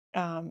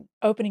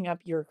 opening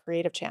up your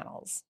creative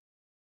channels.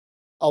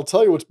 I'll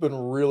tell you what's been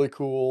really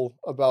cool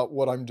about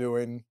what I'm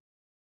doing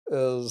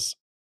is,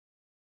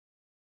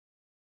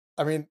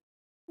 I mean,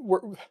 we're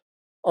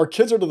our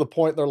kids are to the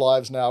point in their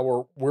lives now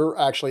where we're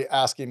actually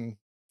asking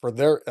for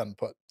their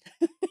input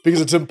because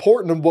it's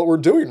important in what we're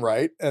doing,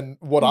 right? And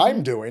what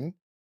I'm Mhm. doing,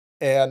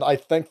 and I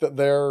think that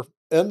their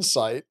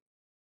insight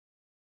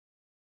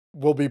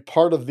will be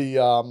part of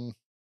the,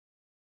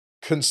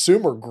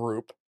 consumer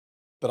group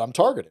that I'm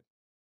targeting.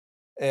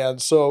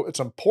 And so it's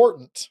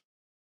important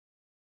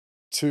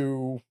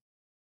to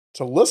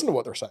listen to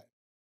what they're saying.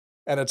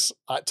 And it's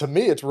to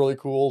me, it's really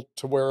cool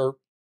to where,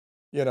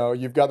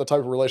 you've got the type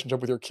of relationship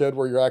with your kid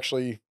where you're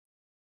actually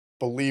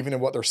believing in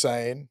what they're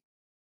saying,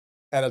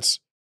 and it's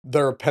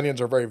their opinions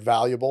are very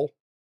valuable.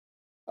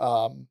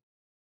 Um,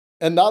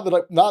 and not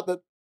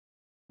that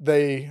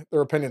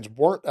their opinions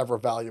weren't ever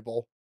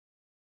valuable,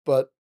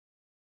 but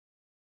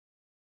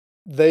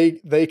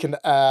they can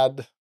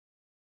add,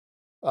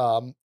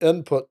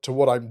 input to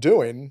what I'm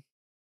doing,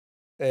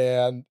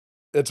 and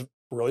it's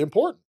really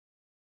important.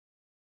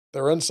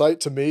 Their insight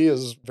to me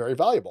is very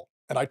valuable,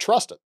 and I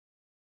trust it.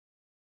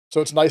 So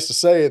it's nice to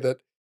say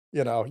that,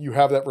 you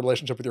have that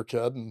relationship with your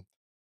kid, and,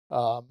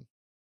 um,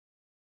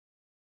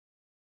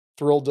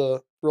 thrilled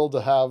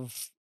to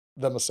have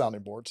them as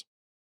sounding boards.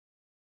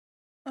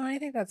 Well, I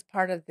think that's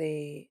part of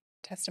the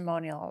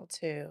testimonial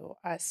to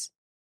us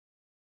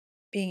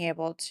being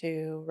able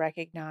to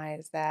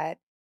recognize that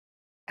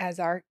as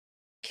our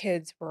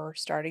kids were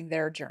starting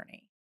their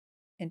journey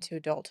into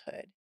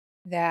adulthood,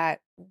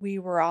 that we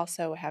were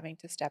also having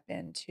to step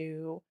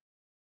into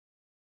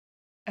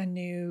a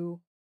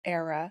new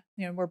era.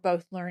 We're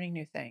both learning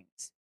new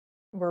things.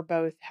 We're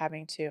both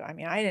having to, I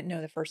mean, I didn't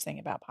know the first thing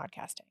about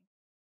podcasting.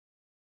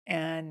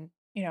 And,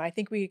 I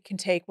think we can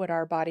take what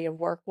our body of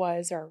work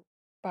was, our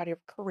body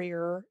of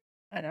career,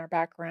 and our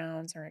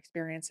backgrounds, our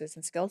experiences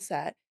and skill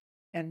set,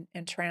 and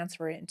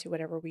transfer it into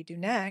whatever we do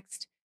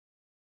next.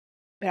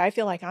 But I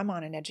feel like I'm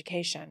on an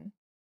education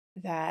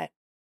that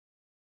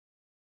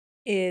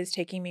is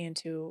taking me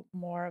into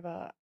more of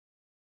a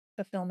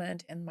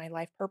fulfillment in my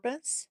life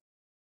purpose.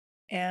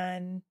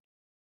 And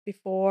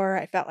before,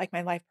 I felt like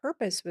my life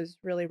purpose was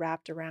really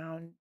wrapped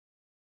around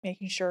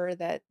making sure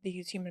that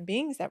these human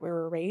beings that we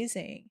were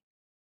raising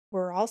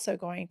were also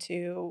going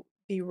to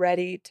be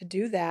ready to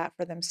do that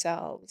for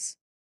themselves.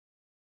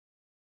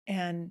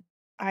 And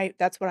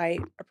that's what I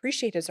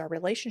appreciate is our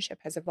relationship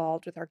has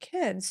evolved with our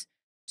kids.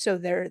 So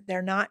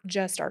they're not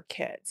just our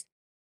kids.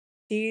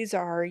 These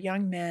are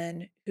young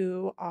men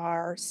who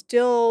are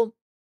still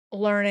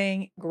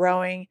learning,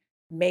 growing,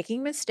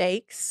 making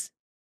mistakes,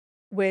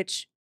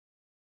 which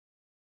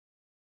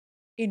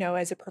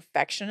as a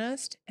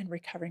perfectionist and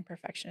recovering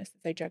perfectionist,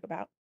 as I joke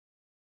about,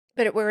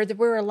 but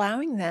we're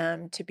allowing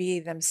them to be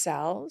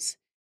themselves,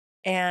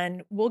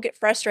 and we'll get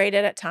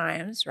frustrated at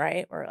times,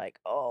 right? We're like,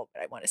 "Oh,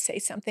 but I wanna say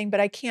something, but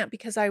I can't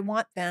because I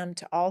want them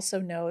to also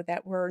know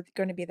that we're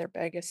gonna be their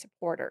biggest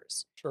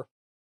supporters." Sure.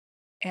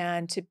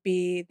 And to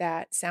be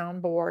that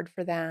soundboard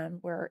for them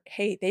where,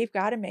 hey, they've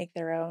gotta make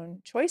their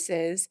own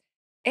choices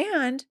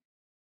and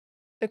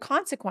the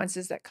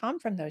consequences that come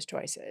from those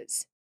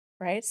choices,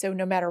 right? So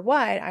no matter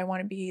what, I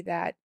wanna be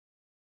that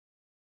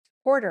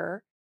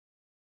supporter,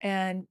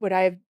 and would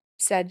I have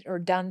said or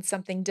done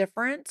something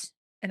different?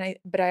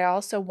 But I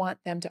also want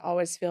them to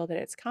always feel that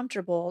it's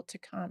comfortable to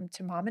come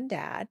to mom and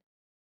dad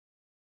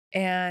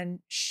and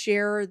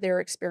share their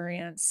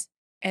experience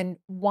and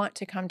want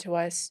to come to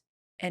us,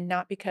 and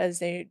not because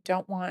they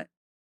don't want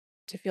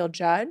to feel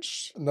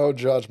judged. No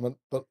judgment,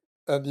 but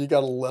and you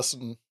gotta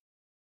listen,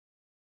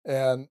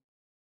 and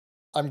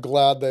I'm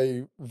glad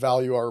they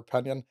value our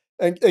opinion.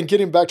 And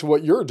getting back to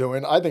what you're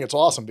doing, I think it's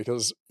awesome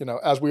because,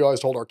 as we always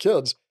told our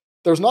kids,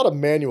 there's not a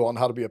manual on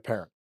how to be a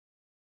parent.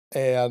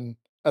 And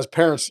as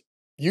parents,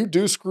 you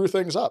do screw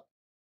things up.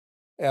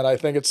 And I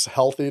think it's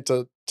healthy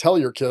to tell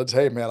your kids,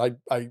 "Hey, man,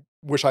 I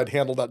wish I'd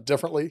handled that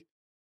differently."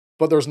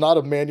 But there's not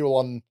a manual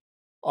on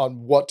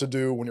what to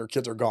do when your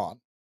kids are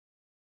gone.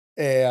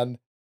 And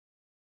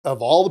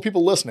of all the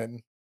people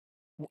listening,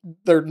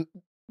 there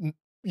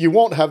you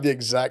won't have the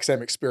exact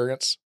same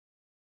experience,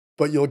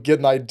 but you'll get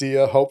an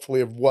idea,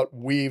 hopefully, of what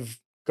we've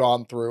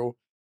gone through,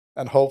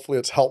 and hopefully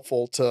it's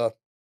helpful to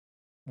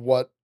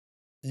what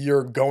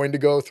you're going to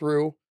go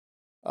through.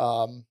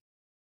 Um,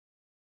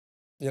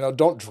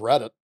 don't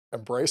dread it,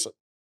 embrace it.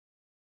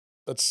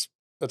 It's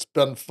it's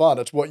been fun.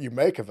 It's what you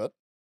make of it.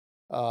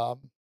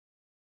 Um,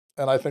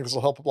 and I think this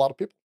will help a lot of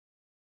people.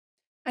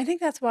 I think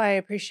that's why I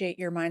appreciate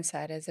your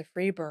mindset as a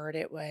free bird.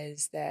 It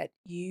was that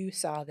you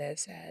saw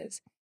this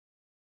as,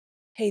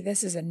 hey,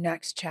 this is a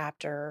next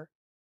chapter,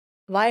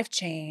 life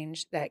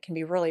change that can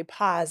be really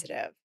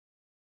positive.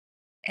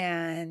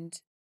 And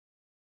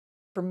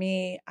for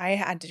me, I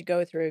had to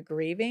go through a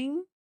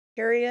grieving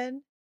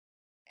period,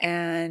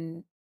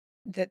 and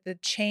that the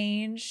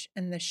change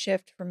and the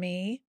shift for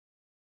me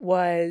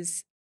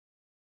was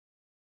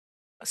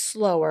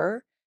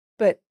slower,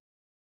 but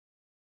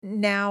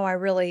now I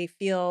really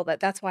feel that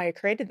that's why I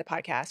created the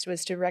podcast,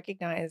 was to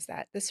recognize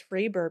that this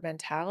free bird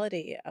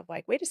mentality of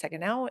like, wait a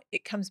second, now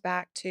it comes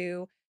back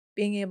to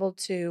being able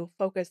to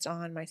focus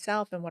on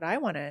myself and what I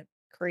want to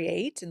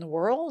create in the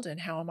world,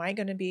 and how am I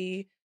going to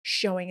be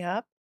showing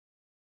up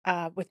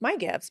with my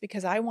gifts,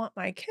 because I want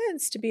my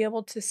kids to be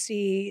able to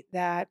see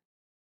that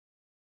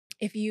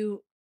if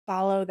you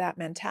follow that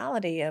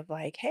mentality of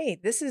like, hey,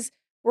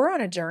 we're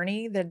on a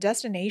journey, the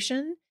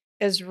destination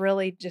is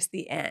really just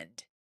the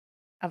end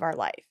of our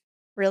life.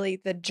 Really,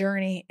 the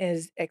journey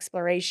is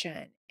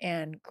exploration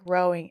and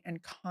growing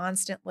and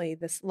constantly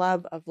this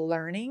love of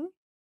learning.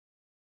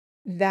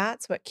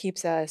 That's what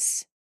keeps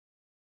us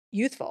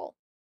youthful.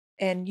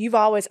 And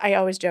I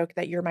always joke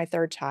that you're my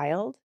third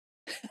child.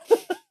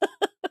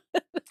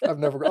 I'm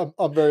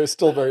very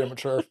still very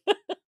immature,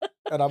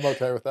 and I'm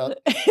okay with that.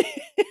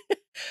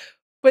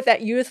 But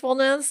that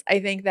youthfulness, I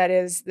think that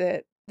is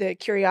the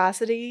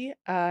curiosity,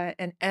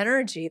 and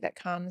energy that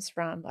comes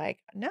from like,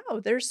 no,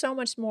 there's so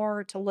much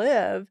more to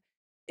live,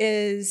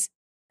 is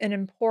an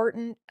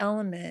important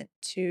element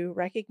to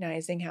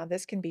recognizing how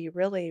this can be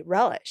really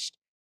relished.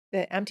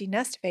 The empty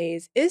nest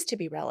phase is to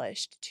be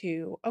relished,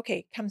 to, okay,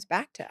 it comes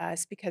back to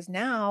us because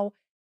now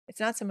it's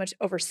not so much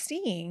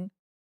overseeing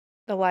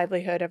the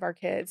livelihood of our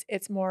kids,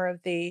 it's more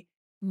of the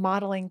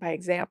modeling by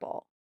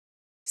example,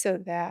 so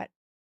that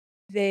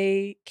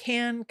they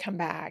can come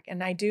back.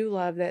 And I do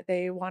love that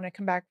they want to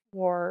come back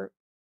for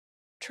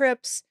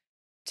trips,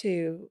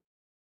 to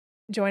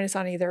join us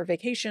on either a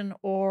vacation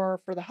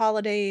or for the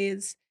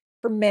holidays.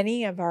 For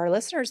many of our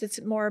listeners,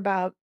 it's more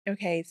about,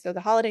 okay, so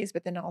the holidays,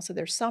 but then also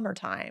there's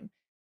summertime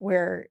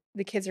where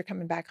the kids are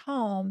coming back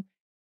home,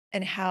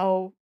 and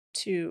how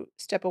to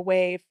step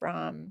away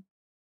from,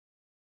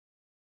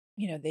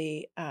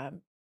 the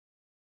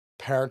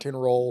Parenting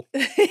role.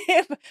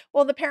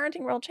 well, the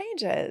parenting role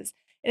changes.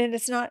 And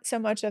it's not so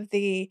much of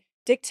the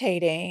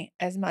dictating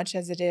as much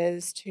as it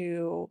is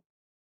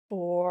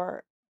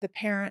for the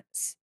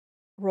parents'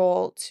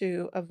 role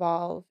to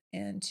evolve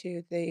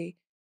into the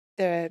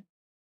You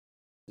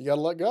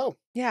gotta let go.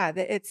 yeah,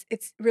 it's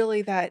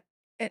really that.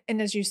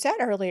 And as you said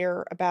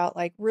earlier about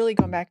like really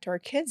going back to our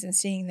kids and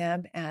seeing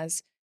them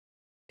as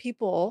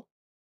people,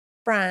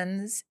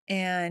 friends,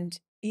 and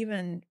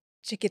even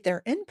to get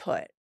their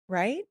input,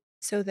 right?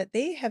 So that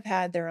they have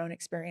had their own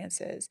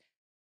experiences,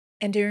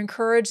 and to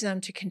encourage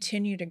them to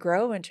continue to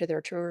grow into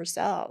their truer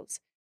selves.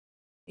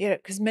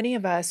 Because many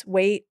of us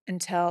wait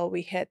until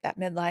we hit that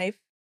midlife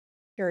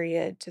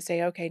period to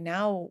say, okay,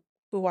 now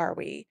who are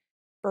we?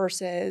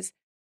 Versus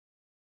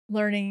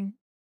learning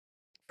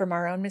from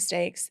our own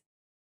mistakes,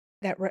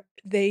 that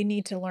they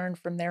need to learn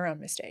from their own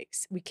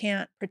mistakes. We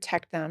can't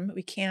protect them.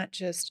 We can't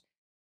just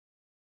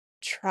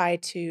try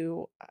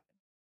to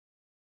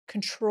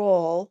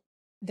control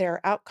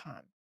their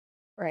outcome,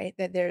 right?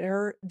 That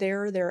they're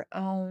their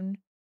own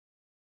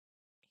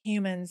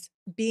humans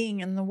being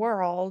in the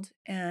world,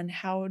 and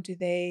how do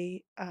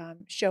they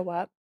show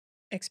up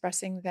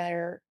expressing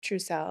their true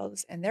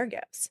selves and their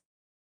gifts.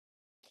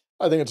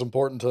 I think it's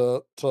important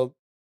to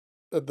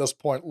at this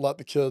point let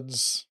the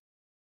kids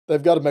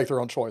they've got to make their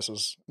own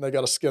choices. They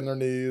got to skin their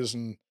knees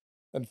and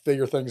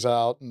figure things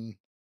out. And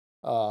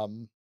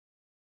um,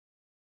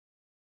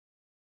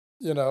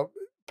 you know,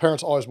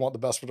 parents always want the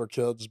best for their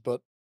kids,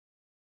 but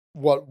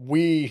what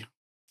we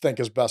think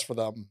is best for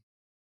them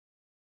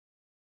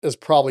is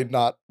probably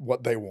not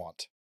what they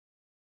want.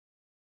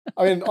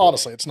 I mean,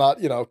 honestly, it's not.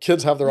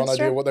 Kids have their own That's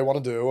idea true. what they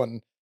want to do,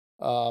 and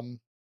um,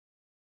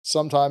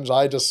 sometimes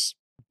I just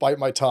bite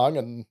my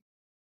tongue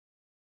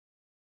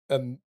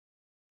and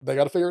they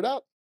got to figure it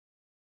out.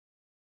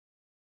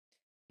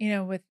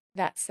 With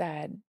that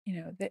said,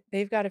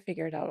 they've got to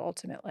figure it out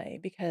ultimately,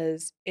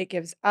 because it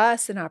gives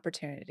us an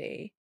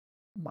opportunity,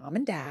 mom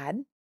and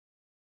dad,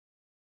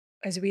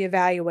 as we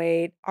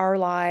evaluate our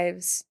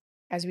lives,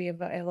 as we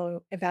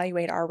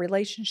evaluate our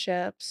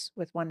relationships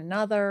with one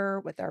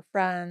another, with our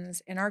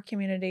friends, in our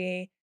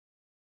community.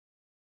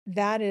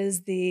 That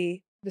is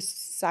the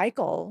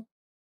cycle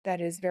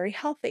that is very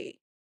healthy,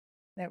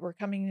 that we're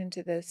coming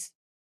into this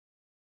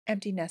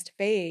empty nest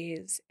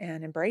phase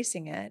and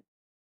embracing it.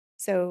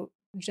 So,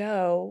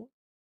 Joe,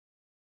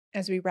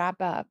 as we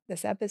wrap up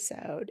this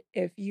episode,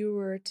 if you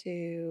were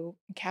to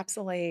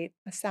encapsulate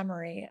a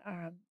summary,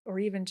 or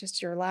even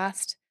just your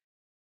last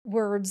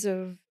words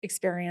of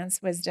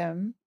experience,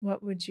 wisdom,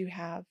 what would you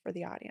have for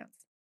the audience?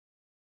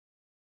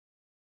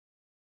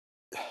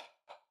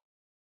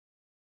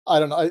 I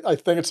don't know. I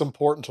think it's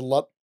important to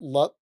let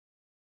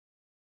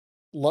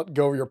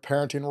go of your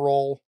parenting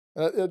role.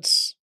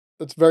 It's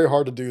very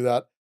hard to do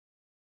that.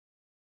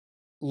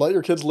 Let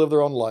your kids live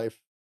their own life.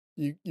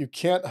 You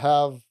can't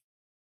have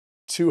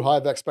too high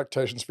of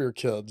expectations for your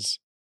kids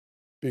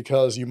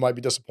because you might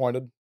be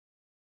disappointed.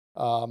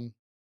 Um,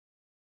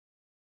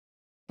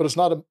 but it's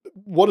not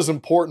what is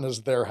important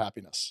is their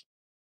happiness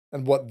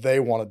and what they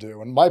want to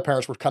do. And my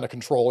parents were kind of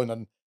controlling,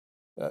 and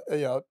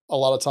a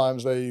lot of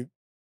times they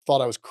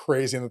thought I was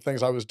crazy in the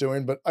things I was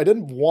doing, but I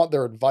didn't want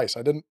their advice.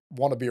 I didn't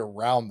want to be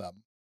around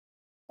them.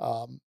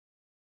 Um,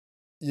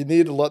 you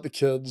need to let the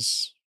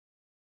kids.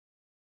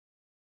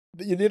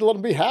 You need to let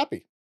them be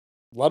happy.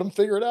 Let them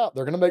figure it out.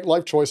 They're going to make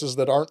life choices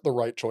that aren't the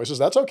right choices.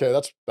 That's okay.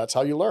 That's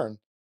how you learn.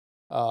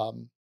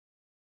 Um,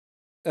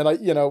 and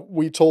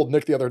we told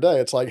Nick the other day.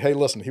 It's like, hey,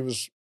 listen, he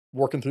was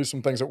working through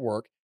some things at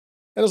work,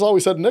 and as all we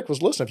said to Nick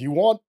was, listen, if you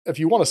want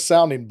a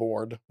sounding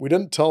board, we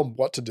didn't tell him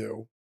what to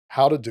do,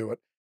 how to do it.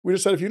 We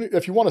just said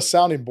if you want a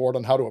sounding board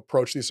on how to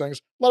approach these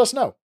things, let us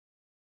know,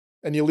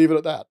 and you leave it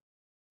at that.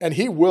 And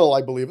he will,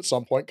 I believe, at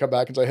some point come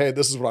back and say, hey,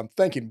 this is what I'm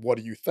thinking. What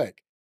do you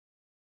think?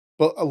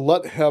 But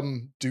let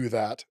him do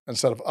that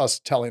instead of us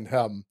telling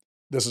him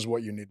this is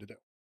what you need to do.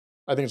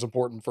 I think it's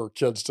important for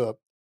kids to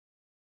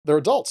they're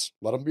adults.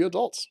 Let them be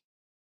adults.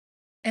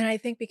 And I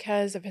think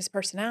because of his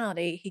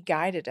personality, he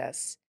guided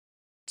us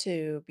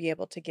to be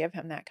able to give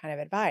him that kind of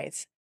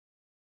advice.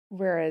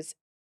 Whereas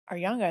our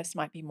youngest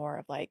might be more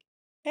of like,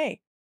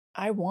 hey,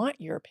 I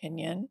want your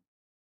opinion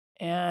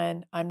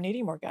and I'm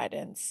needing more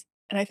guidance.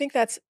 And I think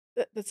that's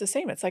the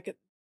same. It's like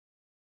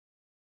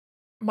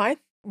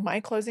my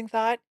closing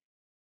thought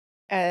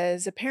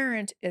as a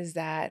parent is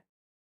that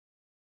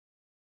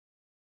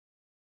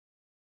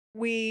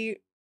we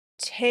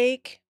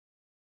take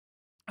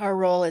our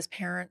role as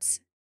parents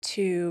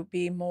to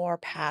be more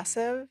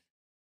passive,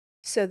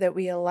 so that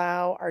we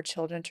allow our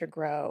children to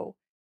grow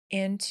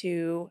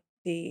into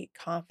the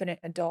confident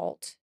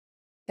adult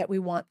that we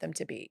want them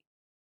to be.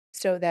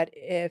 So that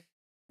if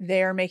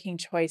they're making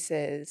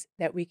choices,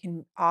 that we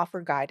can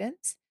offer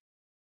guidance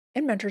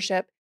and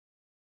mentorship,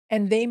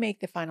 and they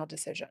make the final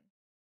decision,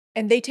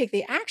 and they take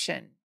the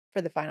action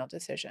for the final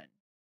decision,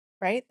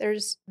 right?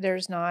 There's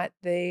not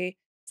the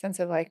sense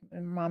of like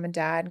mom and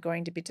dad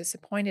going to be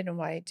disappointed in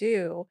what I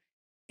do.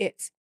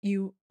 It's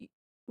you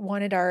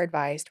wanted our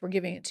advice, we're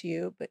giving it to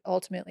you, but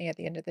ultimately at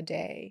the end of the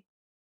day,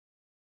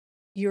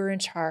 you're in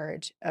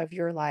charge of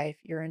your life.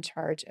 You're in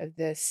charge of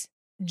this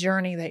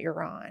journey that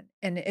you're on.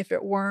 And if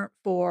it weren't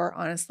for,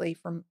 honestly,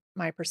 from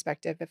my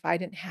perspective, if I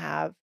didn't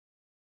have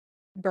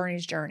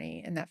Bernie's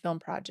journey and that film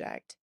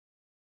project,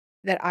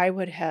 that I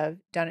would have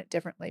done it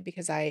differently,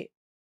 because I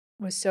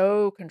was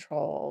so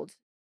controlled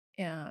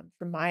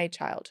from my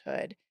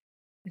childhood,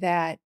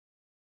 that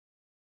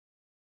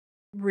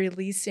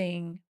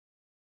releasing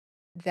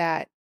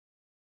that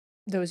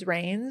those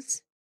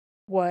reins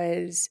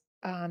was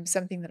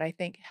something that I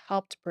think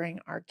helped bring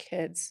our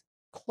kids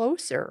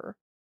closer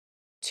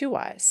to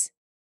us,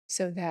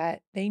 so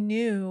that they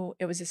knew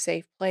it was a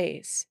safe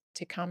place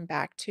to come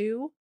back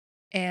to,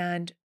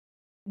 and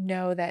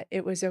know that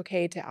it was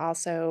okay to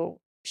also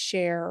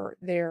share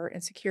their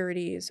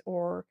insecurities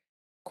or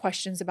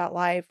questions about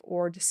life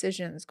or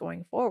decisions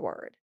going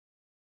forward.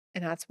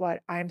 And that's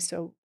what I'm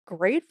so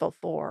grateful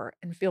for,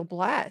 and feel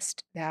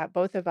blessed that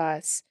both of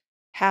us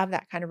have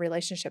that kind of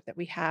relationship that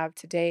we have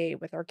today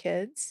with our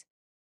kids.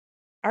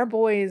 Our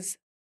boys,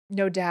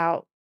 no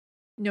doubt,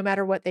 no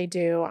matter what they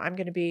do, I'm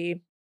going to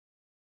be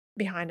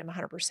behind them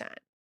 100%.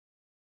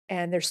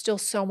 And there's still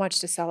so much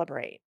to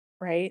celebrate,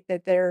 right?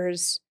 That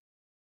there's,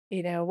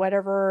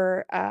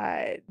 whatever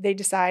they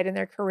decide in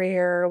their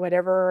career,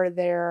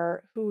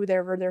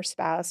 whoever their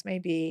spouse may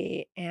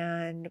be,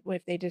 and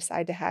if they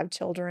decide to have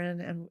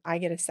children, and I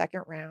get a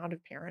second round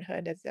of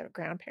parenthood as a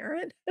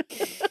grandparent,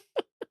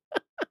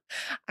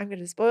 I'm going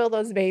to spoil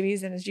those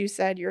babies. And as you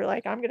said, you're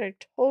like, I'm going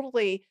to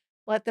totally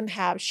let them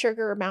have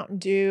sugar, Mountain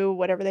Dew,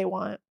 whatever they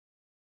want.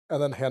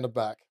 And then hand them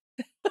back.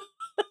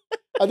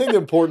 I think the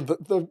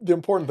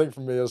important thing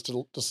for me is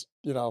to just,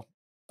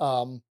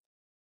 um,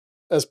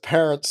 as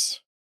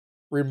parents,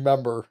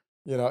 remember,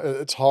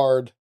 it's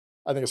hard,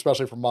 I think,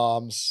 especially for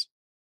moms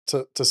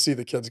to see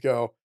the kids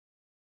go,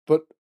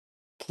 but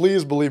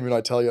please believe me when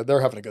I tell you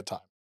they're having a good time.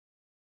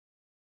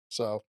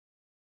 So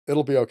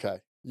it'll be okay.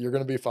 You're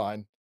gonna be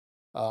fine.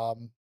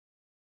 Um,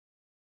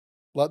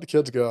 let the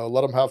kids go,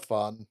 let them have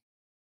fun,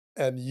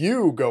 and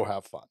you go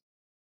have fun.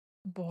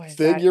 Boy, is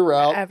that Figure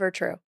out ever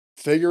true.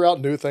 figure out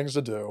new things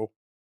to do.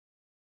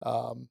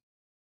 Um,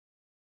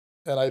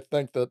 and I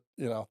think that,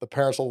 the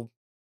parents will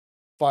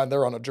find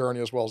they're on a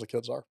journey as well as the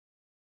kids are.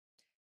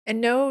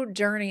 And no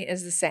journey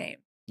is the same.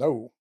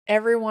 No.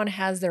 Everyone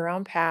has their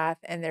own path,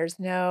 and there's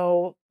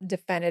no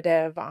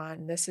definitive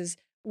on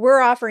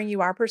we're offering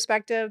you our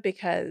perspective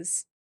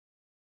because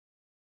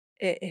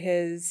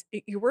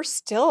we're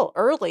still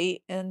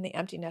early in the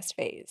empty nest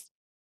phase.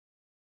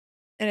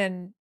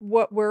 And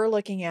what we're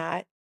looking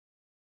at,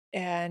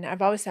 and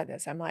I've always said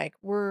this, I'm like,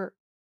 we're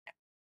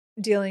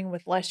dealing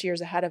with less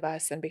years ahead of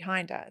us than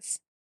behind us.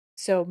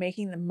 So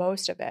making the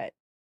most of it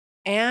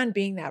and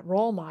being that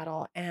role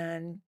model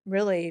and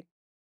really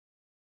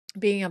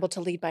being able to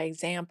lead by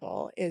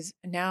example is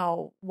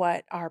now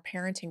what our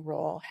parenting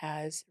role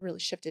has really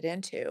shifted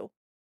into,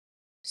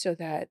 so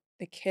that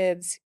the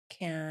kids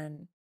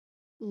can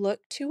look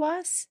to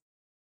us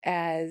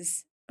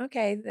as,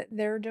 okay,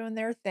 they're doing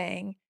their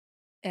thing.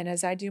 And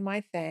as I do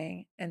my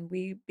thing, and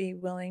we be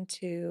willing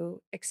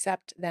to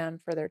accept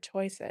them for their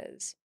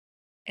choices,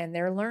 and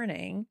they're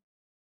learning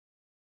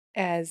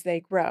as they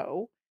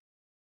grow.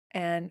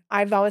 And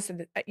I've always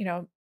said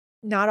that,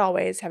 not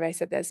always have I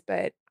said this,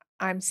 but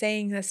I'm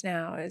saying this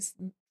now as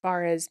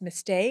far as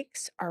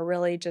mistakes are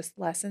really just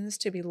lessons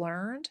to be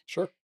learned,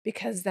 Sure.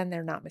 because then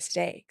they're not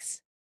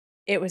mistakes.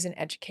 It was an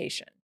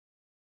education.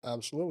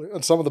 Absolutely.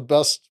 And some of the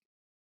best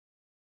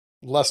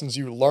lessons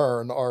you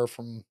learn are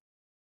from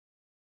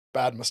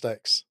bad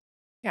mistakes.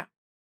 Yeah.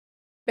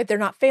 But they're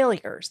not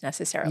failures No,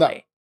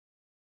 necessarily.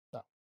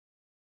 no.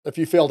 If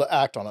you fail to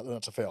act on it, then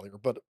it's a failure.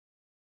 But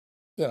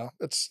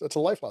it's a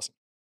life lesson.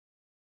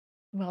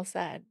 Well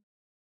said.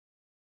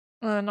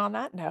 And on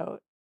that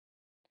note,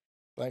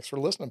 Thanks for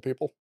listening,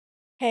 people.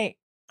 hey,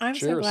 I'm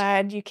so Cheers.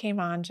 glad you came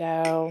on,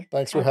 Joe.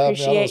 Thanks I for having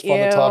me on. It was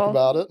appreciate fun to talk you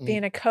about it. And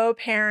being a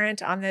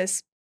co-parent on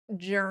this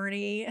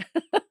journey.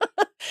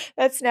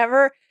 That's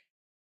never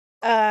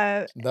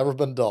it's never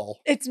been dull.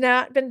 it's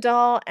not been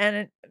dull,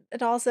 and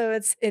it also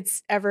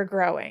it's ever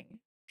growing.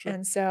 Sure.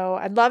 And so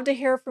I'd love to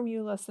hear from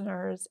you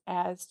listeners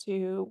as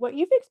to what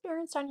you've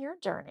experienced on your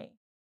journey,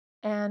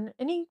 and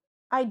any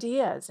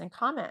ideas and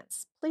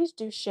comments. Please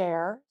do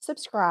share,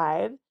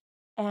 subscribe,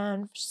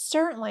 and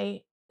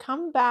certainly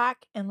come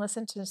back and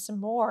listen to some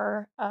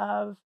more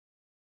of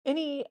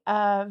any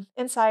of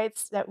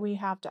insights that we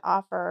have to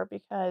offer,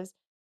 because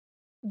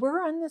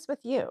we're on this with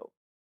you.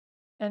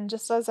 And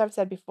just as I've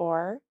said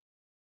before,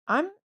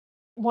 I'm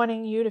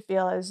wanting you to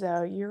feel as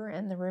though you're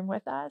in the room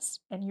with us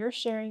and you're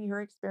sharing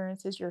your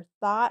experiences, your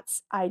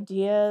thoughts,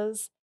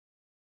 ideas.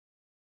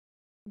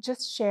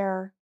 Just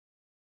share.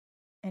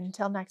 And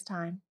until next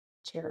time,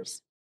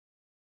 cheers.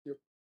 Yep.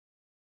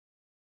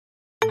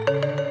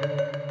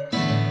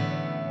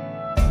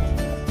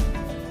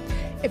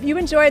 If you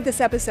enjoyed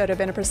this episode of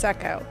In a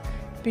Prosecco,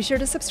 be sure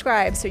to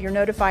subscribe so you're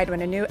notified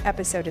when a new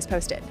episode is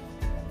posted.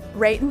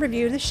 Rate and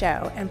review the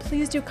show, and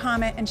please do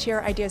comment and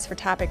share ideas for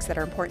topics that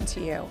are important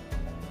to you.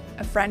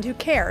 A friend who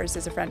cares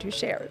is a friend who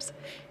shares.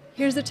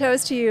 Here's a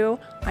toast to you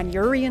on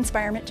your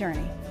re-inspirement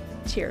journey.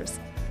 Cheers.